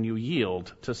sin when you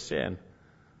yield to sin.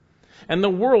 And the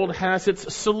world has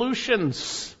its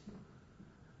solutions.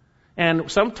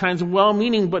 And sometimes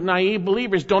well-meaning but naive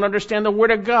believers don't understand the Word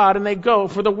of God, and they go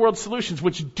for the world's solutions,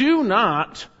 which do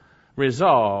not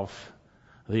resolve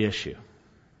the issue.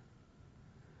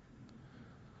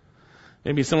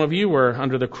 Maybe some of you were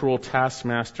under the cruel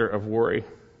taskmaster of worry.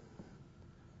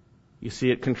 You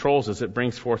see, it controls us. It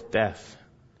brings forth death.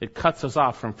 It cuts us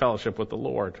off from fellowship with the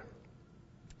Lord.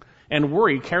 And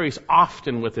worry carries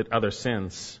often with it other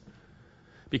sins,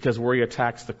 because worry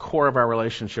attacks the core of our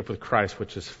relationship with Christ,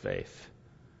 which is faith.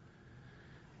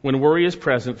 When worry is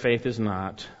present, faith is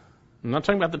not. I'm not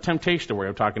talking about the temptation to worry.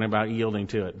 I'm talking about yielding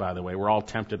to it, by the way. We're all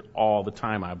tempted all the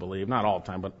time, I believe. Not all the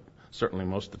time, but certainly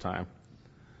most of the time.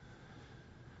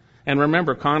 And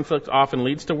remember, conflict often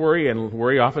leads to worry, and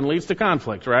worry often leads to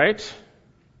conflict, right?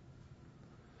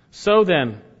 So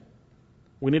then,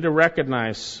 we need to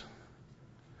recognize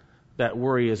that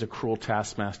worry is a cruel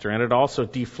taskmaster, and it also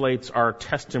deflates our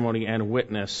testimony and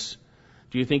witness.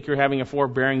 Do you think you're having a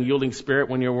forbearing, yielding spirit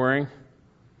when you're worrying?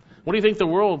 What do you think the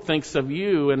world thinks of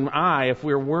you and I if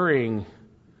we're worrying?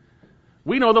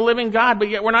 We know the living God, but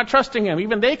yet we're not trusting Him.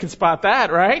 Even they can spot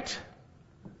that, right?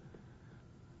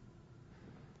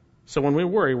 So when we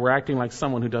worry, we're acting like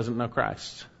someone who doesn't know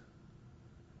Christ.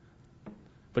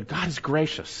 But God is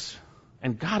gracious,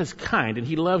 and God is kind, and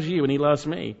He loves you, and He loves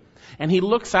me. And He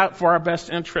looks out for our best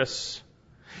interests.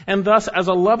 And thus, as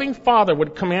a loving Father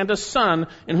would command a Son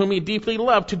in whom He deeply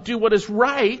loved to do what is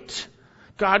right,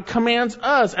 God commands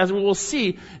us, as we will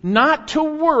see, not to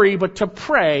worry, but to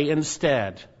pray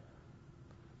instead.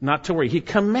 Not to worry. He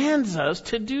commands us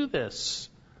to do this.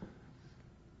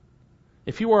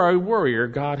 If you are a worrier,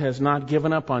 God has not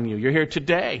given up on you. You're here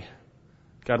today.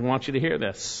 God wants you to hear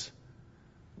this.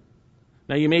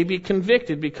 Now, you may be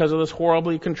convicted because of this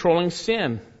horribly controlling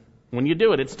sin. When you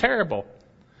do it, it's terrible.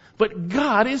 But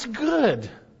God is good.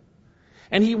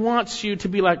 And He wants you to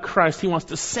be like Christ. He wants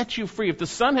to set you free. If the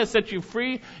Son has set you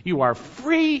free, you are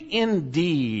free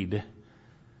indeed.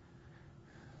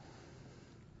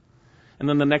 And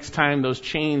then the next time those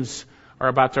chains are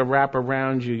about to wrap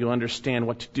around you, you'll understand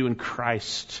what to do in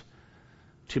Christ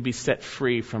to be set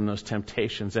free from those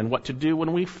temptations, and what to do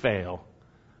when we fail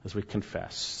as we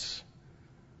confess.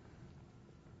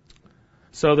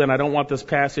 So then, I don't want this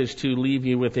passage to leave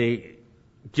you with a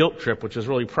guilt trip, which is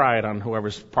really pride on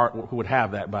whoever's part who would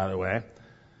have that, by the way.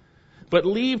 But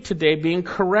leave today being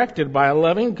corrected by a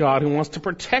loving God who wants to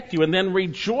protect you, and then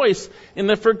rejoice in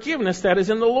the forgiveness that is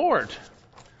in the Lord.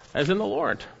 As in the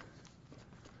Lord.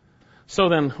 So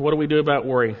then, what do we do about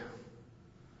worry?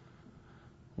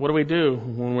 What do we do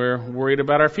when we're worried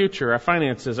about our future, our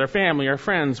finances, our family, our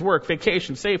friends, work,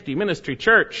 vacation, safety, ministry,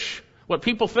 church, what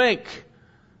people think?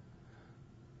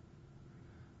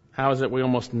 How is it we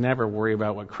almost never worry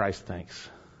about what Christ thinks?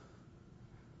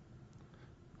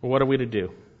 Well, what are we to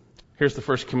do? Here's the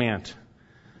first command.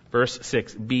 Verse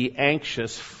 6, be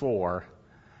anxious for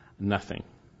nothing.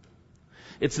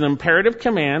 It's an imperative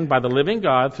command by the living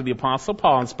God through the Apostle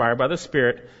Paul, inspired by the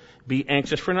Spirit. Be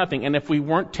anxious for nothing. And if we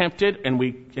weren't tempted and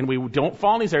we don't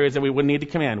fall in these areas, then we wouldn't need the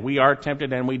command. We are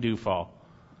tempted and we do fall.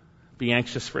 Be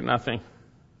anxious for nothing.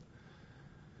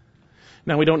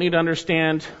 Now, we don't need to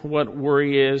understand what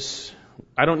worry is.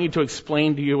 I don't need to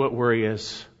explain to you what worry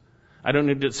is. I don't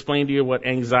need to explain to you what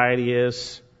anxiety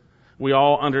is. We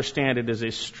all understand it is a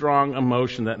strong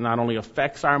emotion that not only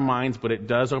affects our minds, but it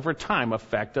does over time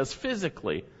affect us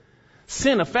physically.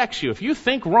 Sin affects you. If you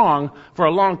think wrong for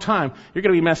a long time, you're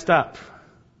going to be messed up.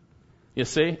 You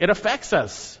see? It affects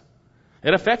us.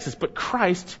 It affects us, but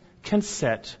Christ can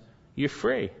set you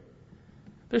free.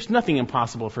 There's nothing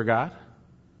impossible for God.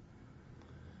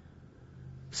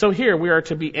 So here we are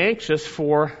to be anxious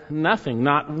for nothing,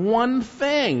 not one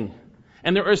thing.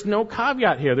 And there is no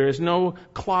caveat here. There is no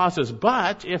clauses.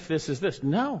 But if this is this.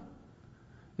 No.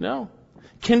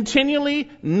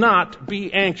 Continually not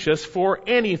be anxious for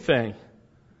anything.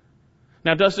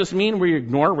 Now, does this mean we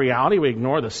ignore reality? We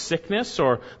ignore the sickness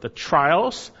or the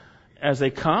trials as they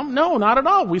come? No, not at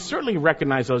all. We certainly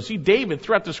recognize those. See David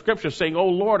throughout the Scripture saying, oh,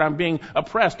 Lord, I'm being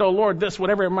oppressed. Oh, Lord, this,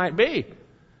 whatever it might be.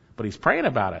 But he's praying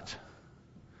about it.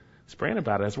 He's praying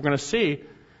about it. As we're going to see,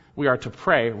 we are to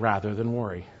pray rather than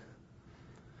worry.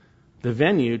 The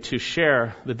venue to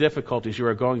share the difficulties you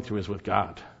are going through is with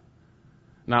God,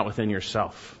 not within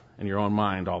yourself and your own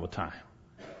mind all the time.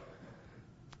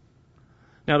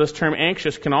 Now, this term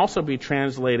anxious can also be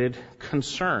translated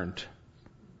concerned.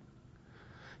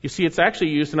 You see, it's actually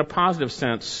used in a positive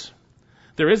sense.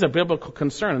 There is a biblical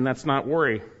concern, and that's not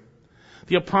worry.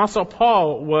 The Apostle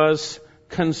Paul was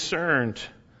concerned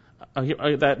that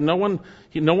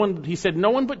he said no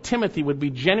one but Timothy would be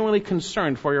genuinely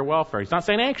concerned for your welfare. He's not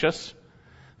saying anxious.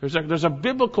 There's a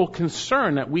biblical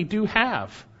concern that we do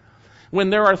have. When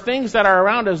there are things that are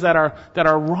around us that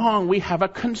are wrong, we have a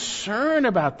concern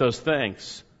about those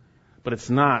things. But it's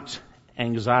not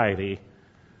anxiety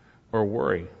or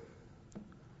worry.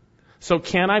 So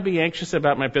can I be anxious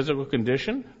about my physical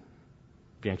condition?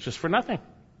 Be anxious for nothing.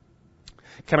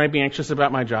 Can I be anxious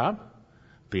about my job?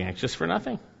 Be anxious for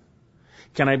nothing.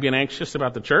 Can I be anxious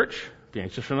about the church? Be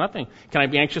anxious for nothing. Can I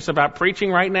be anxious about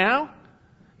preaching right now?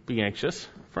 Be anxious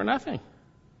for nothing.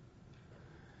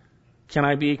 Can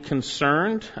I be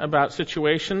concerned about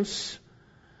situations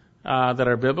that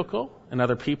are biblical and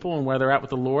other people and where they're at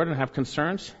with the Lord and have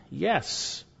concerns?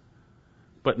 Yes,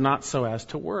 but not so as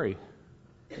to worry.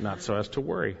 Not so as to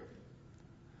worry.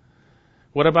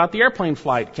 What about the airplane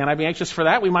flight? Can I be anxious for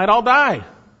that? We might all die.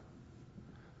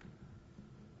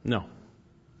 No.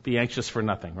 Be anxious for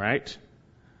nothing, right?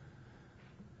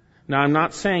 Now, I'm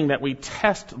not saying that we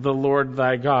test the Lord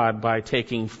thy God by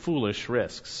taking foolish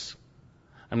risks.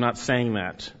 I'm not saying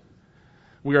that.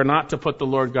 We are not to put the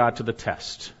Lord God to the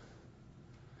test.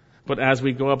 But as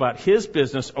we go about His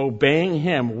business, obeying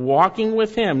Him, walking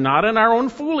with Him, not in our own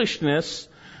foolishness,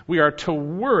 we are to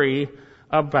worry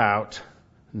about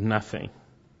nothing.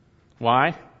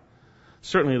 Why?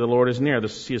 Certainly the Lord is near.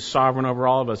 He is sovereign over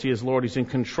all of us. He is Lord. He's in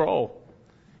control.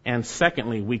 And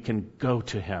secondly, we can go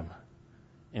to Him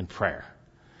in prayer.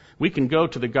 We can go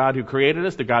to the God who created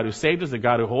us, the God who saved us, the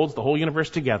God who holds the whole universe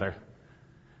together,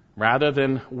 rather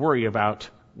than worry about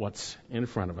what's in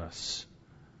front of us.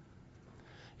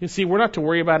 You see, we're not to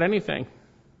worry about anything.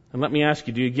 And let me ask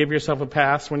you, do you give yourself a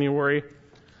pass when you worry?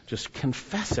 Just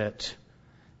confess it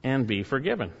and be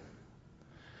forgiven.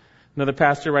 Another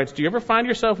pastor writes, do you ever find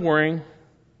yourself worrying?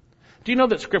 Do you know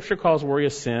that Scripture calls worry a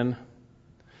sin?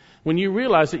 When you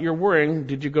realize that you're worrying,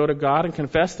 did you go to God and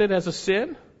confess it as a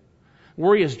sin?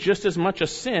 Worry is just as much a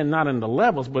sin, not in the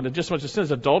levels, but just as much a sin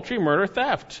as adultery, murder,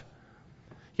 theft.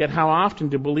 Yet how often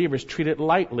do believers treat it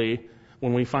lightly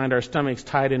when we find our stomachs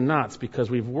tied in knots because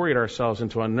we've worried ourselves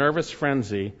into a nervous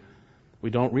frenzy?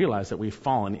 We don't realize that we've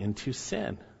fallen into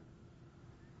sin.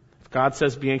 If God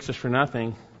says be anxious for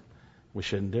nothing, we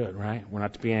shouldn't do it, right? We're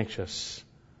not to be anxious.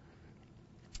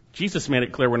 Jesus made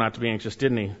it clear we're not to be anxious,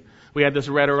 didn't He? We had this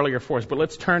read earlier for us, but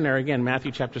let's turn there again,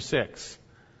 Matthew chapter 6.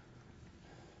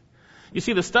 You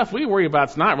see, the stuff we worry about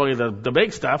is not really the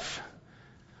big stuff.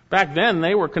 Back then,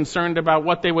 they were concerned about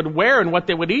what they would wear and what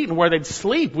they would eat and where they'd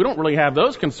sleep. We don't really have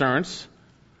those concerns.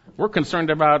 We're concerned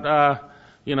about,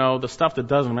 the stuff that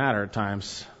doesn't matter at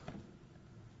times.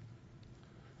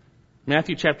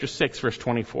 Matthew chapter 6, verse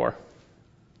 24.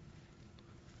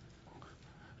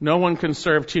 No one can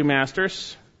serve two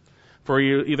masters, for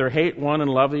you either hate one and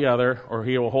love the other, or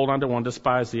he will hold on to one,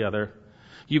 despise the other.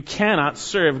 You cannot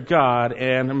serve God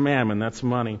and mammon. That's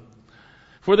money.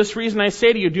 For this reason I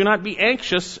say to you, do not be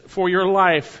anxious for your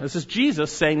life. This is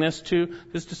Jesus saying this to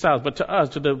His disciples, but to us,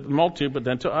 to the multitude, but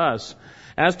then to us.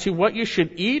 As to what you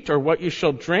should eat or what you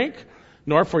shall drink,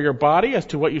 nor for your body as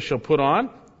to what you shall put on.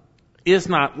 Is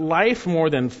not life more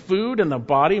than food and the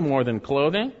body more than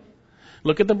clothing?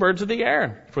 Look at the birds of the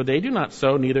air, for they do not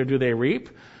sow, neither do they reap,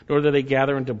 nor do they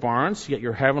gather into barns, yet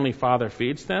your heavenly Father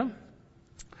feeds them.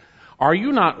 Are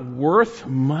you not worth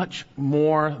much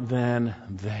more than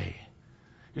they?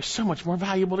 You're so much more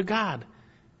valuable to God.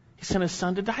 He sent His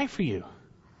Son to die for you.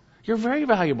 You're very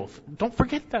valuable. Don't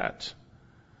forget that.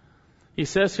 He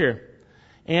says here,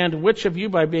 and which of you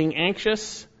by being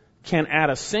anxious can add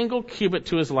a single cubit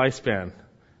to his lifespan?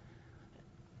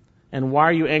 And why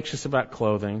are you anxious about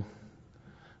clothing?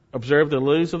 Observe the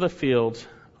lilies of the field.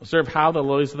 Observe how the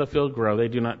lilies of the field grow. They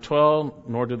do not toil,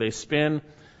 nor do they spin.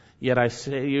 Yet I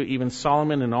say to you, even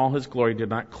Solomon in all his glory did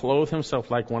not clothe himself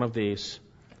like one of these.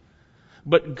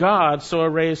 But if God so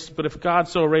arranged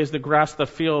the grass of the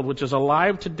field, which is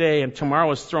alive today and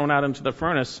tomorrow is thrown out into the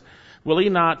furnace, will He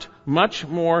not much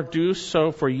more do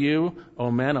so for you, O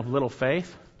men of little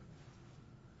faith?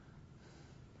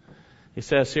 He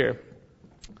says here,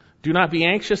 do not be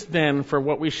anxious then for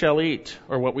what we shall eat,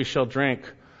 or what we shall drink,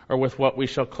 or with what we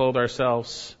shall clothe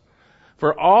ourselves.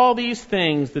 For all these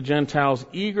things the Gentiles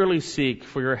eagerly seek,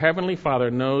 for your heavenly Father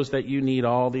knows that you need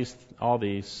all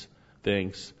these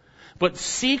things. But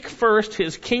seek first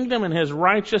His kingdom and His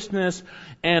righteousness,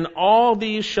 and all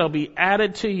these shall be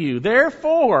added to you.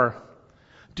 Therefore,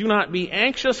 do not be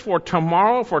anxious for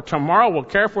tomorrow will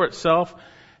care for itself.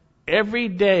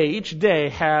 Each day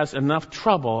has enough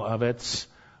trouble of its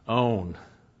own.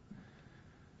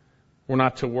 We're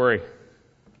not to worry.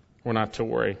 We're not to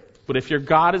worry. But if your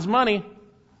God is money,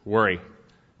 worry,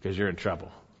 because you're in trouble.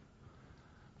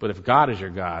 But if God is your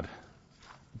God,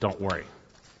 don't worry.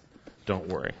 Don't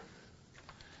worry.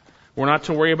 We're not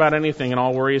to worry about anything, and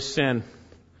all worry is sin.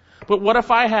 But what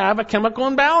if I have a chemical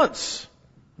imbalance?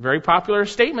 Very popular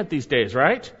statement these days,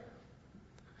 right?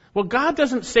 Well, God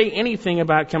doesn't say anything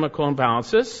about chemical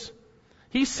imbalances.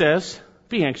 He says,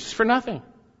 be anxious for nothing,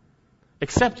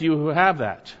 except you who have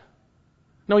that.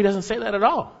 No, he doesn't say that at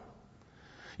all.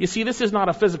 You see, this is not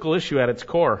a physical issue at its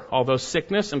core, although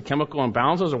sickness and chemical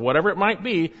imbalances or whatever it might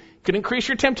be could increase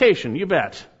your temptation. You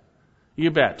bet. You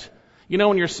bet. You know,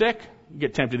 when you're sick, you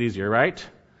get tempted easier, right?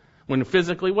 When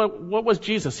physically, what was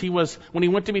Jesus? When he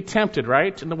went to be tempted,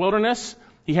 right? In the wilderness,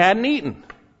 he hadn't eaten,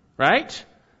 right?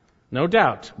 No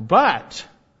doubt. But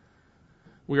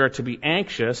we are to be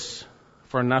anxious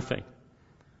for nothing.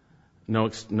 No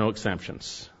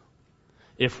exemptions.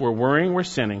 If we're worrying, we're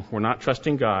sinning. We're not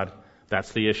trusting God.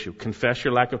 That's the issue. Confess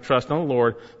your lack of trust in the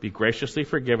Lord. Be graciously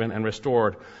forgiven and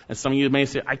restored. And some of you may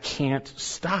say, I can't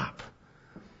stop.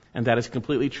 And that is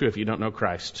completely true if you don't know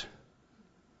Christ.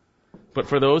 But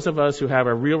for those of us who have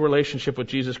a real relationship with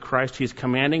Jesus Christ, He's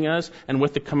commanding us, and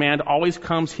with the command always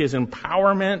comes His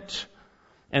empowerment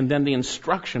and then the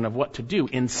instruction of what to do.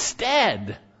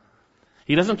 Instead,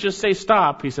 He doesn't just say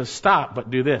stop, He says stop, but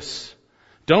do this.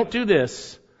 Don't do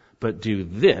this, but do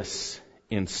this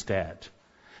instead.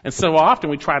 And so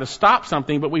often we try to stop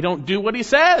something, but we don't do what He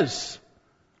says.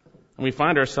 And we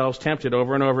find ourselves tempted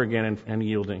over and over again and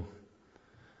yielding.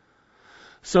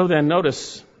 So then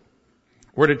notice,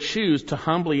 we're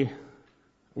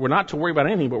not to worry about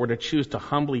anything, but we're to choose to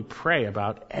humbly pray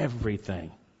about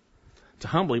everything. To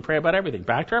humbly pray about everything.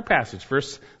 Back to our passage,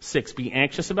 verse 6. Be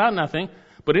anxious about nothing,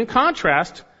 but in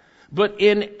contrast, but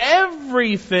in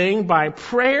everything by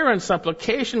prayer and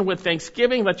supplication with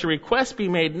thanksgiving, let your requests be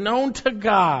made known to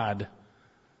God.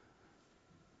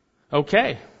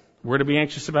 Okay, we're to be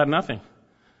anxious about nothing.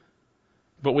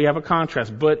 But we have a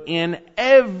contrast. But in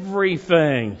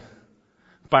everything,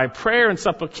 by prayer and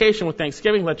supplication with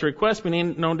thanksgiving, let your requests be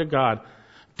known to God.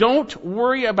 Don't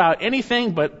worry about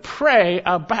anything, but pray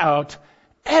about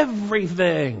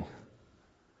everything.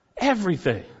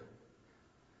 Everything.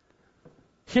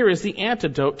 Here is the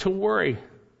antidote to worry.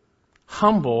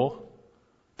 Humble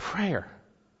prayer.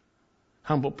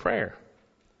 Humble prayer.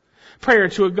 Prayer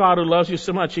to a God who loves you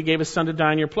so much He gave His Son to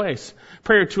die in your place.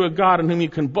 Prayer to a God in whom you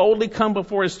can boldly come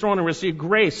before His throne and receive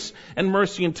grace and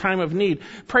mercy in time of need.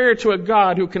 Prayer to a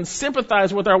God who can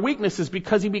sympathize with our weaknesses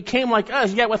because He became like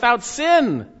us, yet without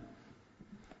sin.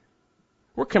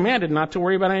 We're commanded not to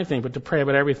worry about anything, but to pray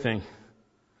about everything.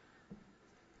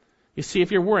 You see,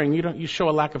 if you're worrying, you show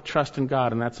a lack of trust in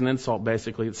God, and that's an insult,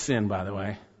 basically. It's sin, by the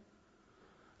way.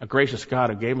 A gracious God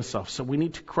who gave Himself. So we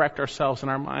need to correct ourselves in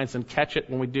our minds and catch it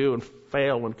when we do and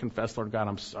fail when we confess, Lord God,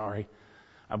 I'm sorry.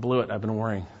 I blew it. I've been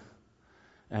worrying.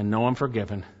 And know I'm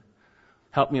forgiven.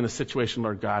 Help me in the situation,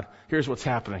 Lord God. Here's what's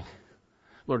happening.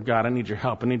 Lord God, I need your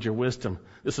help. I need your wisdom.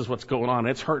 This is what's going on.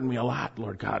 It's hurting me a lot,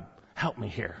 Lord God. Help me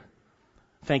here.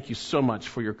 Thank you so much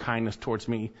for your kindness towards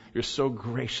me. You're so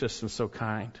gracious and so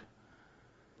kind.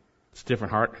 It's a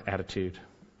different heart attitude.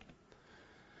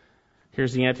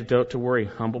 Here's the antidote to worry.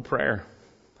 Humble prayer.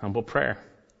 Humble prayer.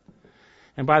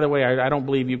 And by the way, I don't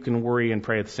believe you can worry and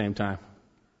pray at the same time.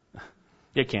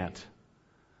 You can't.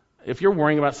 If you're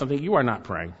worrying about something, you are not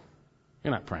praying.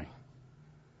 You're not praying.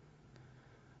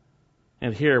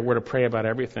 And here, we're to pray about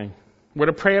everything. We're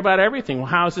to pray about everything. Well,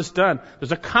 how is this done?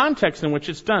 There's a context in which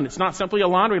it's done. It's not simply a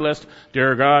laundry list.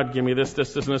 Dear God, give me this,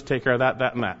 this, this, and this. Take care of that,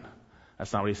 that, and that.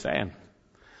 That's not what He's saying.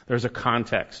 There's a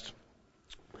context.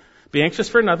 Be anxious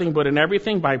for nothing, but in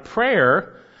everything by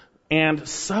prayer and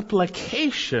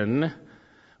supplication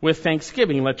with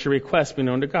thanksgiving, let your requests be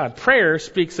known to God. Prayer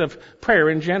speaks of prayer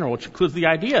in general, which includes the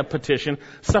idea of petition.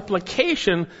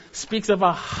 Supplication speaks of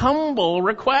a humble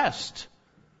request.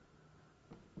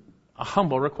 A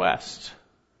humble request.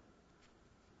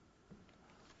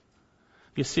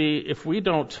 You see, if we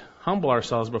don't humble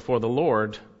ourselves before the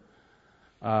Lord,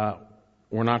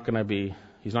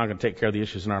 He's not going to take care of the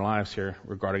issues in our lives here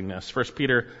regarding this. 1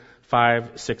 Peter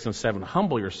 5, 6, and 7.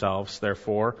 Humble yourselves,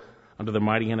 therefore, under the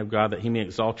mighty hand of God, that He may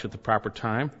exalt you at the proper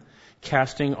time,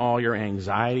 casting all your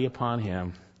anxiety upon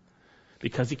Him,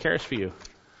 because He cares for you.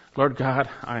 Lord God,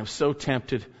 I am so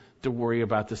tempted to worry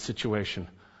about this situation.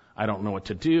 I don't know what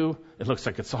to do. It looks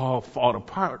like it's all falling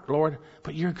apart, Lord,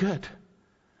 but you're good.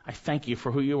 I thank you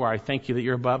for who you are. I thank you that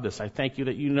you're above this. I thank you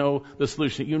that you know the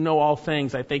solution. You know all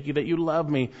things. I thank you that you love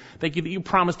me. Thank you that you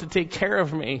promised to take care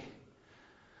of me.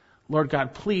 Lord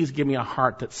God, please give me a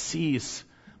heart that sees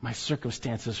my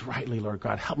circumstances rightly, Lord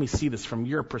God. Help me see this from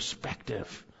your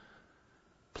perspective.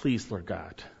 Please, Lord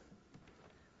God.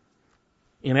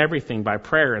 In everything, by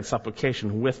prayer and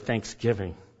supplication with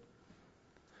thanksgiving.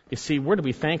 You see, we're to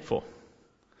be thankful.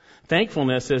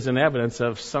 Thankfulness is an evidence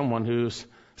of someone who's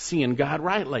seeing God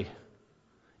rightly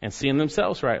and seeing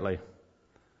themselves rightly.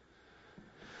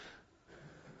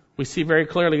 We see very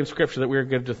clearly in Scripture that we are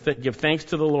going to give thanks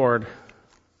to the Lord,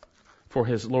 for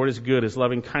His Lord is good, His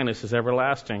loving kindness is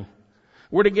everlasting.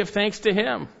 We're to give thanks to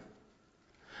Him.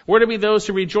 We're to be those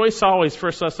who rejoice always,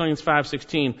 1 Thessalonians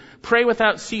 5:16. Pray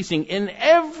without ceasing. In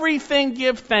everything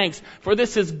give thanks, for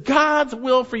this is God's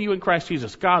will for you in Christ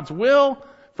Jesus. God's will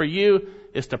for you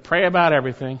is to pray about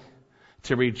everything,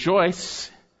 to rejoice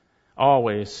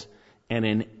always, and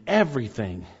in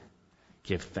everything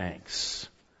give thanks.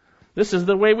 This is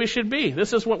the way we should be.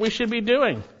 This is what we should be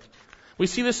doing. We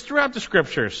see this throughout the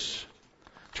Scriptures.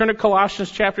 Turn to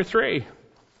Colossians chapter 3.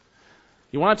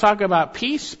 You want to talk about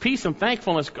peace? Peace and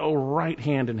thankfulness go right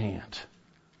hand in hand.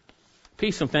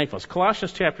 Peace and thankfulness.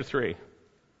 Colossians chapter 3,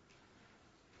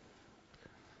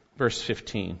 verse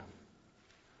 15.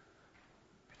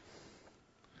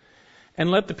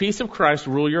 And let the peace of Christ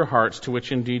rule your hearts, to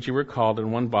which indeed you were called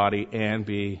in one body, and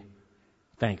be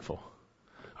thankful.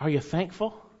 Are you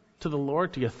thankful to the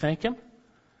Lord? Do you thank Him?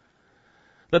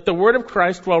 Let the word of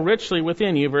Christ dwell richly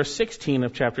within you, verse 16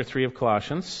 of chapter 3 of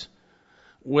Colossians,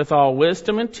 with all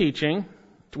wisdom and teaching,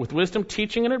 with wisdom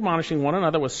teaching and admonishing one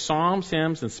another with psalms,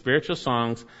 hymns, and spiritual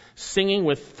songs, singing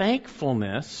with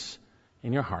thankfulness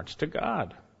in your hearts to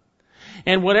God.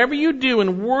 And whatever you do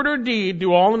in word or deed,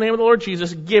 do all in the name of the Lord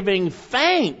Jesus, giving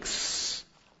thanks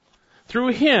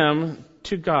through Him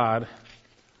to God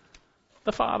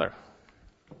the Father.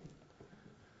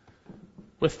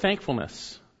 With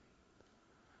thankfulness.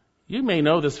 You may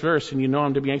know this verse and you know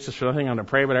I'm to be anxious for nothing, I'm to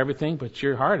pray about everything, but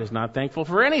your heart is not thankful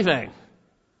for anything.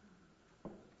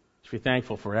 You should be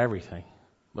thankful for everything.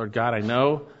 Lord God, I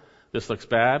know this looks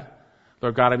bad.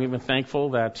 Lord God, I'm even thankful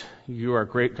that you are a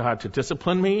great God to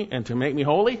discipline me and to make me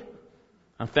holy.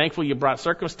 I'm thankful you brought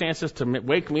circumstances to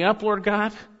wake me up, Lord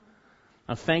God.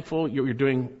 I'm thankful you're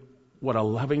doing what a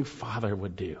loving Father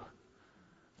would do.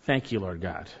 Thank you, Lord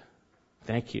God.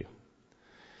 Thank you.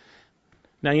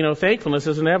 Now, you know, thankfulness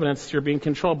is an evidence you're being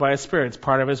controlled by His Spirit. It's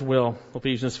part of His will.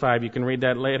 Ephesians 5, you can read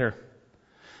that later.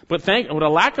 But a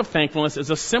lack of thankfulness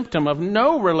is a symptom of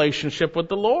no relationship with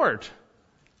the Lord.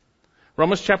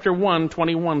 Romans chapter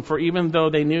 1:21, for even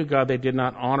though they knew God, they did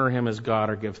not honor Him as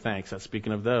God or give thanks. That's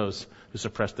speaking of those who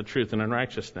suppress the truth in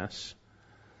unrighteousness.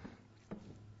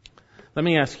 Let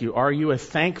me ask you, are you a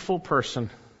thankful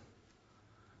person?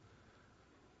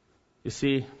 You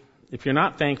see, if you're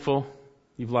not thankful,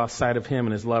 you've lost sight of Him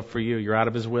and His love for you. You're out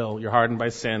of His will. You're hardened by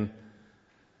sin.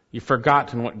 You've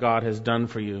forgotten what God has done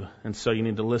for you. And so you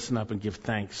need to listen up and give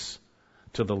thanks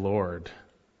to the Lord.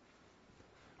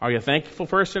 Are you a thankful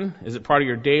person? Is it part of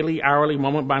your daily, hourly,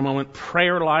 moment-by-moment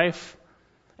prayer life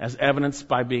as evidenced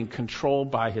by being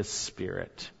controlled by His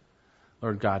Spirit?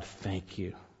 Lord God, thank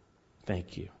you.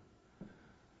 Thank you.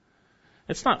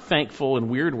 It's not thankful in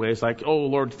weird ways like, oh,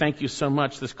 Lord, thank you so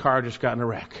much. This car just got in a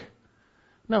wreck.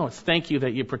 No, it's thank you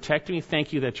that you protect me.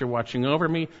 Thank you that you're watching over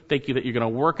me. Thank you that you're going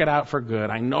to work it out for good.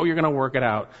 I know you're going to work it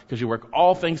out because you work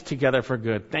all things together for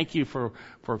good. Thank you for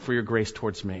your grace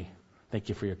towards me. Thank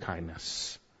you for your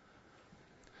kindness.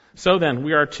 So then,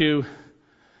 we are to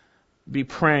be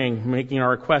praying, making our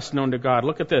requests known to God.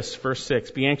 Look at this, verse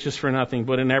 6. Be anxious for nothing,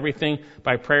 but in everything,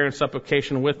 by prayer and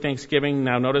supplication with thanksgiving.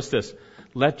 Now notice this.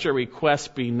 Let your requests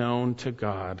be known to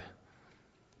God.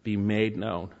 Be made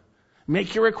known.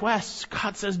 Make your requests.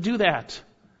 God says do that.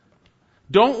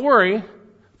 Don't worry,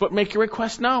 but make your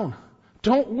request known.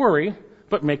 Don't worry,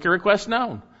 but make your request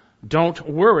known. Don't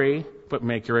worry, but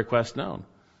make your request known.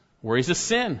 Worry's a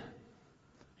sin.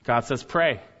 God says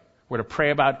pray. We're to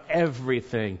pray about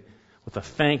everything with a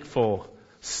thankful,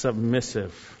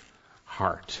 submissive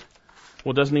heart.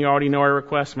 Well, doesn't He already know our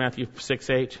requests? Matthew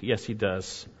 6:8? Yes, He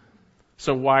does.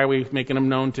 So why are we making them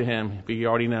known to Him if He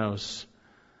already knows?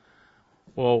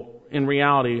 Well, in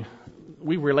reality,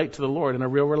 we relate to the Lord in a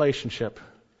real relationship.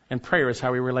 And prayer is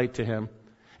how we relate to Him.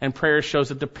 And prayer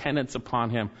shows a dependence upon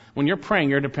Him. When you're praying,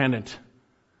 you're dependent.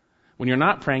 When you're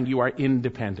not praying, you are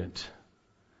independent.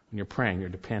 When you're praying, you're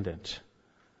dependent.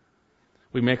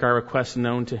 We make our requests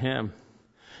known to Him.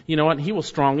 You know what? He will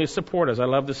strongly support us. I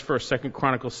love this verse, 2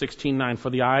 Chronicles 16:9. For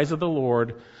the eyes of the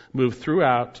Lord move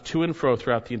to and fro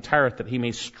throughout the entire earth, that He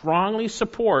may strongly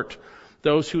support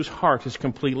those whose heart is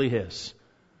completely His.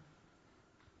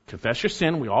 Confess your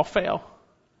sin. We all fail.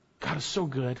 God is so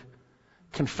good.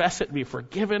 Confess it, be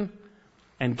forgiven.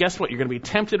 And guess what? You're going to be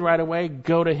tempted right away.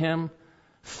 Go to Him.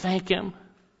 Thank Him.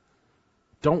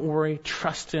 Don't worry.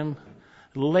 Trust Him.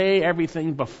 Lay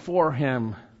everything before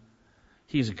him.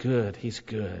 He's good. He's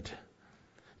good.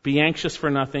 Be anxious for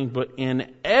nothing, but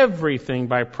in everything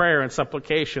by prayer and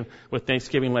supplication with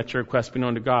thanksgiving let your requests be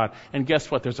known to God. And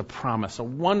guess what? There's a promise, a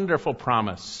wonderful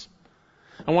promise.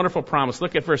 A wonderful promise.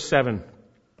 Look at verse 7.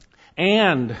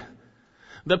 And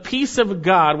the peace of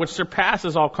God, which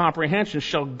surpasses all comprehension,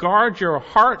 shall guard your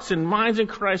hearts and minds in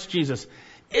Christ Jesus.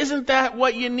 Isn't that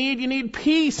what you need? You need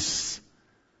peace.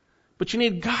 But you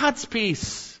need God's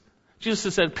peace. Jesus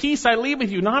has said, peace I leave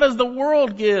with you, not as the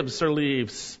world gives or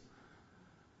leaves.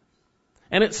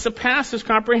 And it surpasses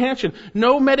comprehension.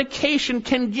 No medication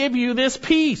can give you this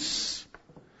peace.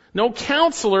 No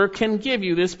counselor can give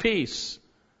you this peace.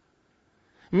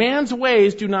 Man's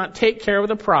ways do not take care of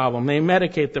the problem. They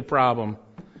medicate the problem.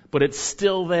 But it's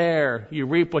still there. You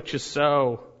reap what you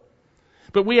sow.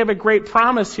 But we have a great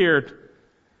promise here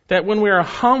that when we are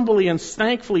humbly and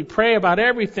thankfully pray about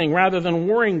everything rather than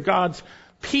worrying, God's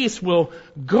peace will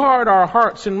guard our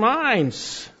hearts and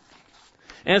minds.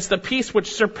 And it's the peace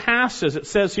which surpasses. It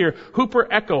says here, Hooper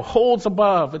Echo holds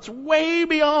above. It's way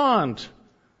beyond.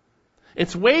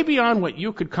 It's way beyond what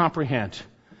you could comprehend.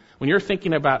 When you're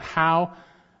thinking about how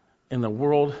in the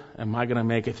world am I going to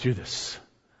make it through this?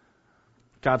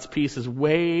 God's peace is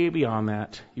way beyond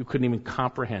that. You couldn't even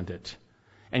comprehend it.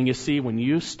 And you see, when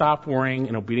you stop worrying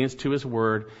in obedience to His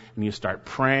Word, and you start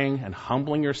praying and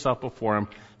humbling yourself before Him,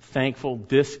 thankful,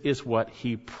 this is what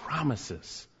He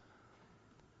promises.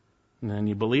 And then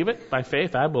you believe it by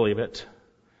faith. I believe it.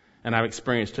 And I've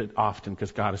experienced it often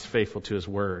because God is faithful to His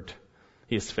Word.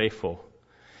 He is faithful.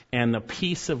 And the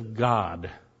peace of God,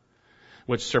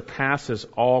 which surpasses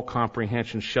all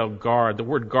comprehension, shall guard. The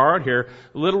word guard here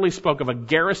literally spoke of a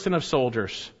garrison of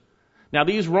soldiers. Now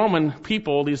these Roman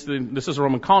people, this is a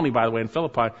Roman colony, by the way, in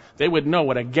Philippi, they would know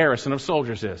what a garrison of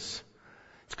soldiers is.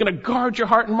 It's going to guard your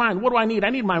heart and mind. What do I need? I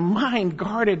need my mind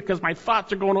guarded because my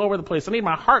thoughts are going all over the place. I need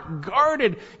my heart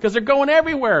guarded because they're going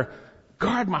everywhere.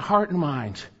 Guard my heart and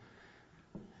mind.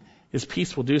 His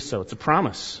peace will do so. It's a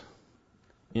promise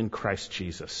in Christ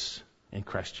Jesus. In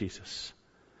Christ Jesus.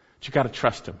 But you got to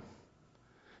trust Him.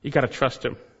 You got to trust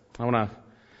Him. I want to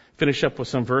finish up with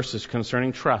some verses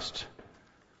concerning trust.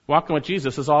 Walking with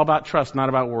Jesus is all about trust, not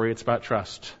about worry. It's about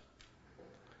trust.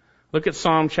 Look at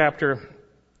Psalm chapter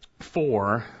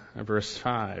 4, verse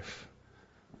 5.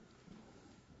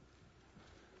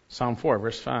 Psalm 4,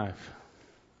 verse 5.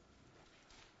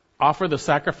 Offer the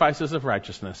sacrifices of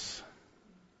righteousness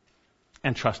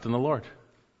and trust in the Lord.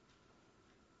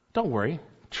 Don't worry.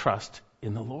 Trust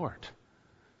in the Lord.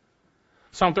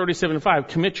 Psalm 37:5.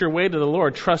 Commit your way to the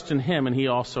Lord. Trust in Him, and He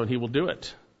will do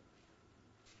it.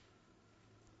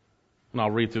 And I'll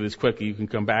read through this quickly. You can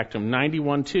come back to them.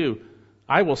 91:2.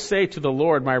 I will say to the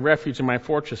Lord, my refuge and my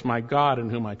fortress, my God in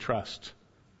whom I trust.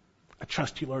 I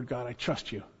trust you, Lord God. I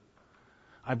trust you.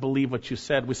 I believe what you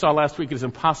said. We saw last week it is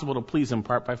impossible to please Him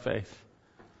apart by faith.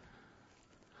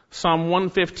 Psalm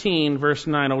 115, verse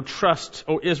 9.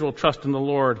 O Israel, trust in the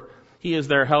Lord. He is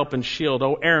their help and shield.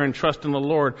 O Aaron, trust in the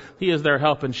Lord. He is their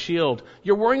help and shield.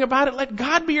 You're worrying about it? Let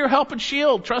God be your help and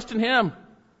shield. Trust in Him.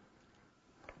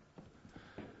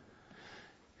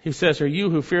 He says, "Are you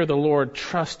who fear the Lord,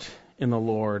 trust in the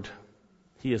Lord.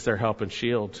 He is their help and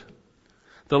shield."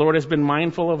 The Lord has been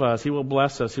mindful of us. He will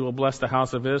bless us. He will bless the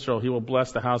house of Israel. He will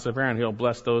bless the house of Aaron. He will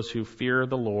bless those who fear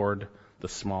the Lord, the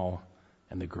small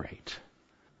and the great.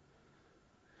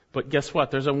 But guess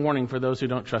what? There's a warning for those who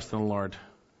don't trust in the Lord.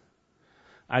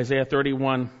 Isaiah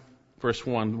 31, verse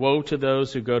 1. Woe to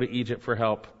those who go to Egypt for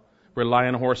help, rely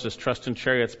on horses, trust in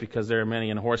chariots because there are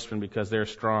many, and horsemen because they are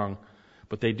strong.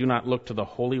 But they do not look to the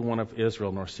Holy One of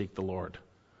Israel nor seek the Lord.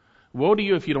 Woe to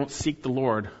you if you don't seek the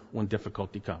Lord when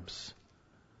difficulty comes.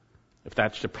 If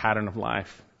that's your pattern of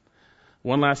life.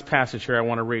 One last passage here I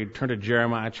want to read. Turn to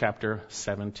Jeremiah chapter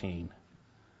 17.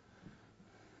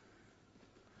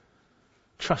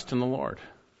 Trust in the Lord.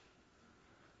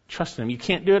 Trust in Him. You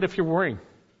can't do it if you're worrying.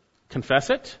 Confess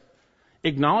it.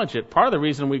 Acknowledge it. Part of the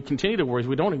reason we continue to worry is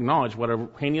we don't acknowledge what a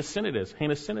heinous sin it is.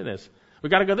 We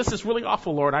got to go, this is really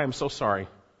awful, Lord. I am so sorry.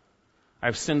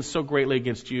 I've sinned so greatly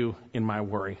against you in my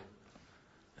worry.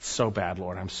 It's so bad,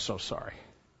 Lord. I'm so sorry.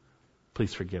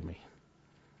 Please forgive me.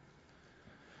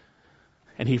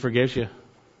 And He forgives you,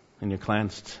 and you're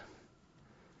cleansed.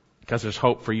 Because there's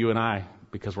hope for you and I,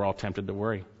 because we're all tempted to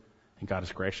worry. And God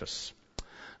is gracious.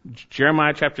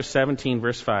 Jeremiah chapter 17,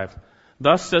 verse 5.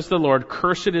 Thus says the Lord,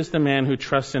 cursed is the man who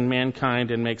trusts in mankind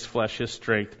and makes flesh his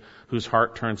strength, whose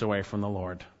heart turns away from the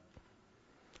Lord.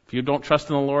 If you don't trust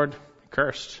in the Lord, you're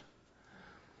cursed.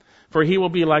 For he will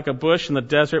be like a bush in the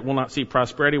desert, will not see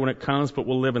prosperity when it comes, but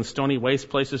will live in stony waste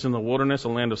places in the wilderness, a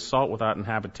land of salt without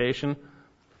inhabitation.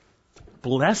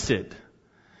 Blessed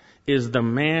is the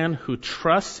man who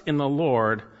trusts in the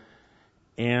Lord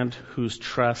and whose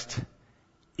trust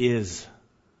is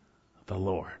the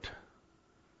Lord.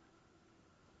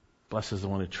 Blessed is the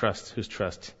one whose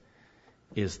trust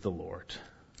is the Lord.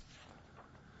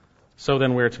 So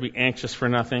then we are to be anxious for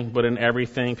nothing, but in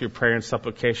everything through prayer and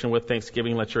supplication with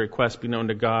thanksgiving let your requests be known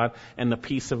to God, and the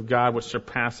peace of God which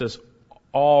surpasses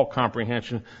all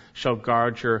comprehension shall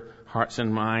guard your hearts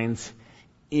and minds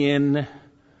in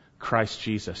Christ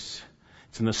Jesus.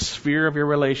 It's in the sphere of your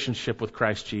relationship with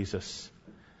Christ Jesus.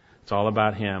 It's all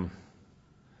about Him.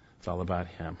 It's all about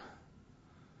Him.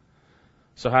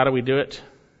 So how do we do it?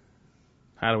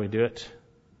 How do we do it?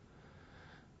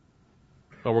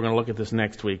 Well, we're going to look at this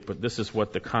next week, but this is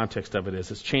what the context of it is.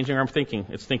 It's changing our thinking.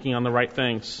 It's thinking on the right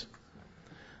things.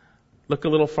 Look a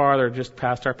little farther, just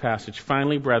past our passage.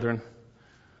 Finally, brethren,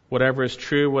 whatever is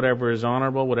true, whatever is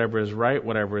honorable, whatever is right,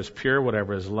 whatever is pure,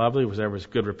 whatever is lovely, whatever is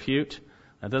good repute.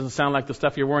 That doesn't sound like the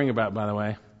stuff you're worrying about, by the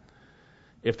way.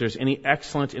 If there's any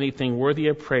excellence, anything worthy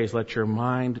of praise, let your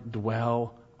mind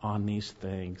dwell on these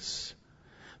things.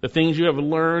 The things you have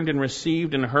learned and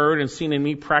received and heard and seen in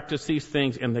me, practice these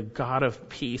things, and the God of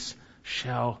peace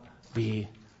shall be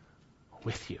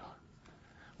with you.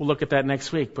 We'll look at that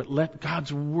next week, but let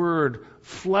God's word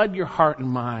flood your heart and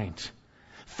mind.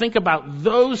 Think about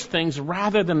those things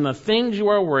rather than the things you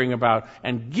are worrying about,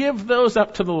 and give those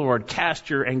up to the Lord. Cast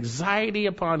your anxiety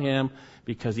upon Him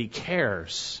because He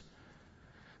cares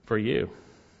for you.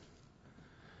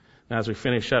 Now, as we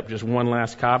finish up, just one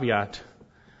last caveat.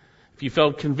 If you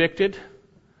felt convicted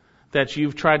that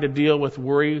you've tried to deal with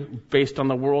worry based on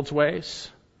the world's ways,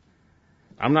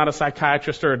 I'm not a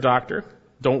psychiatrist or a doctor.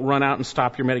 Don't run out and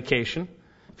stop your medication.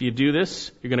 If you do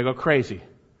this, you're going to go crazy.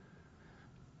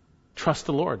 Trust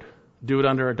the Lord. Do it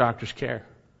under a doctor's care.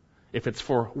 If it's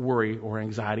for worry or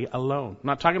anxiety alone. I'm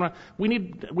not talking about,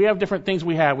 we have different things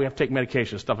we have to take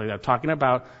medication, stuff like that. I'm talking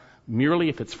about merely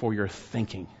if it's for your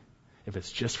thinking. If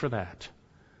it's just for that.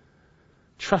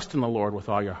 Trust in the Lord with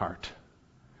all your heart.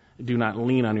 Do not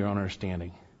lean on your own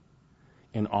understanding.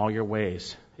 In all your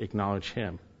ways, acknowledge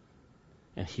Him,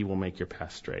 and He will make your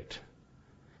path straight.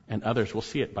 And others will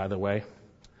see it, by the way.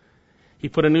 He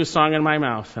put a new song in my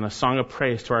mouth and a song of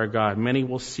praise to our God. Many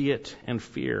will see it and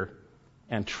fear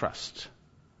and trust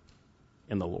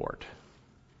in the Lord.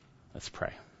 Let's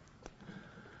pray.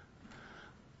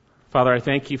 Father, I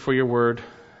thank You for Your word,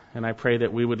 and I pray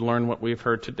that we would learn what we've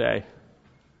heard today,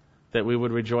 that we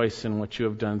would rejoice in what You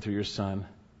have done through Your Son,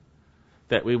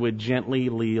 that we would gently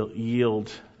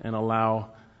yield and allow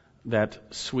that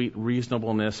sweet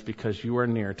reasonableness because You are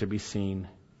near to be seen.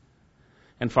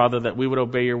 And Father, that we would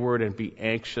obey Your word and be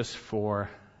anxious for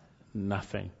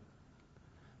nothing,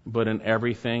 but in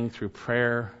everything through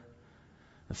prayer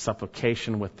and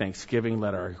supplication with thanksgiving,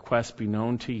 let our requests be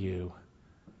known to You,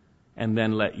 and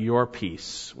then let Your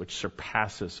peace, which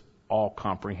surpasses all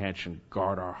comprehension,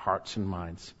 guard our hearts and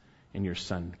minds in Your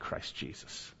Son, Christ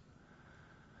Jesus.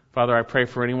 Father, I pray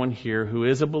for anyone here who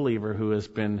is a believer who has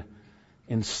been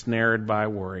ensnared by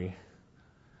worry,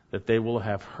 that they will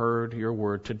have heard Your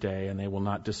word today and they will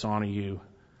not dishonor You,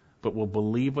 but will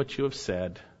believe what You have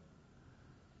said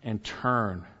and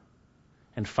turn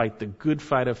and fight the good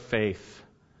fight of faith,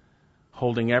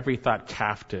 holding every thought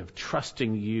captive,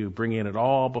 trusting You, bringing it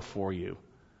all before You,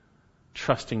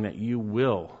 trusting that You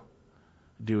will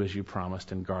do as You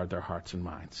promised and guard their hearts and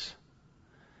minds.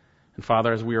 And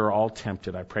Father, as we are all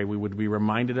tempted, I pray we would be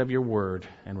reminded of Your word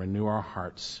and renew our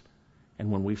hearts.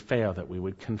 And when we fail, that we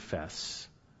would confess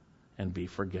and be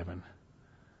forgiven.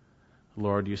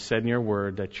 Lord, You said in Your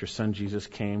word that Your Son Jesus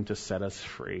came to set us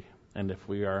free. And if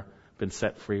we are been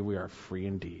set free, we are free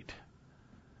indeed.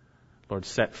 Lord,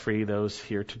 set free those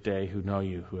here today who know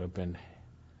You, who have been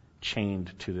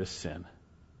chained to this sin.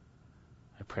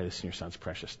 I pray this in Your Son's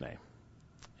precious name.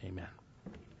 Amen.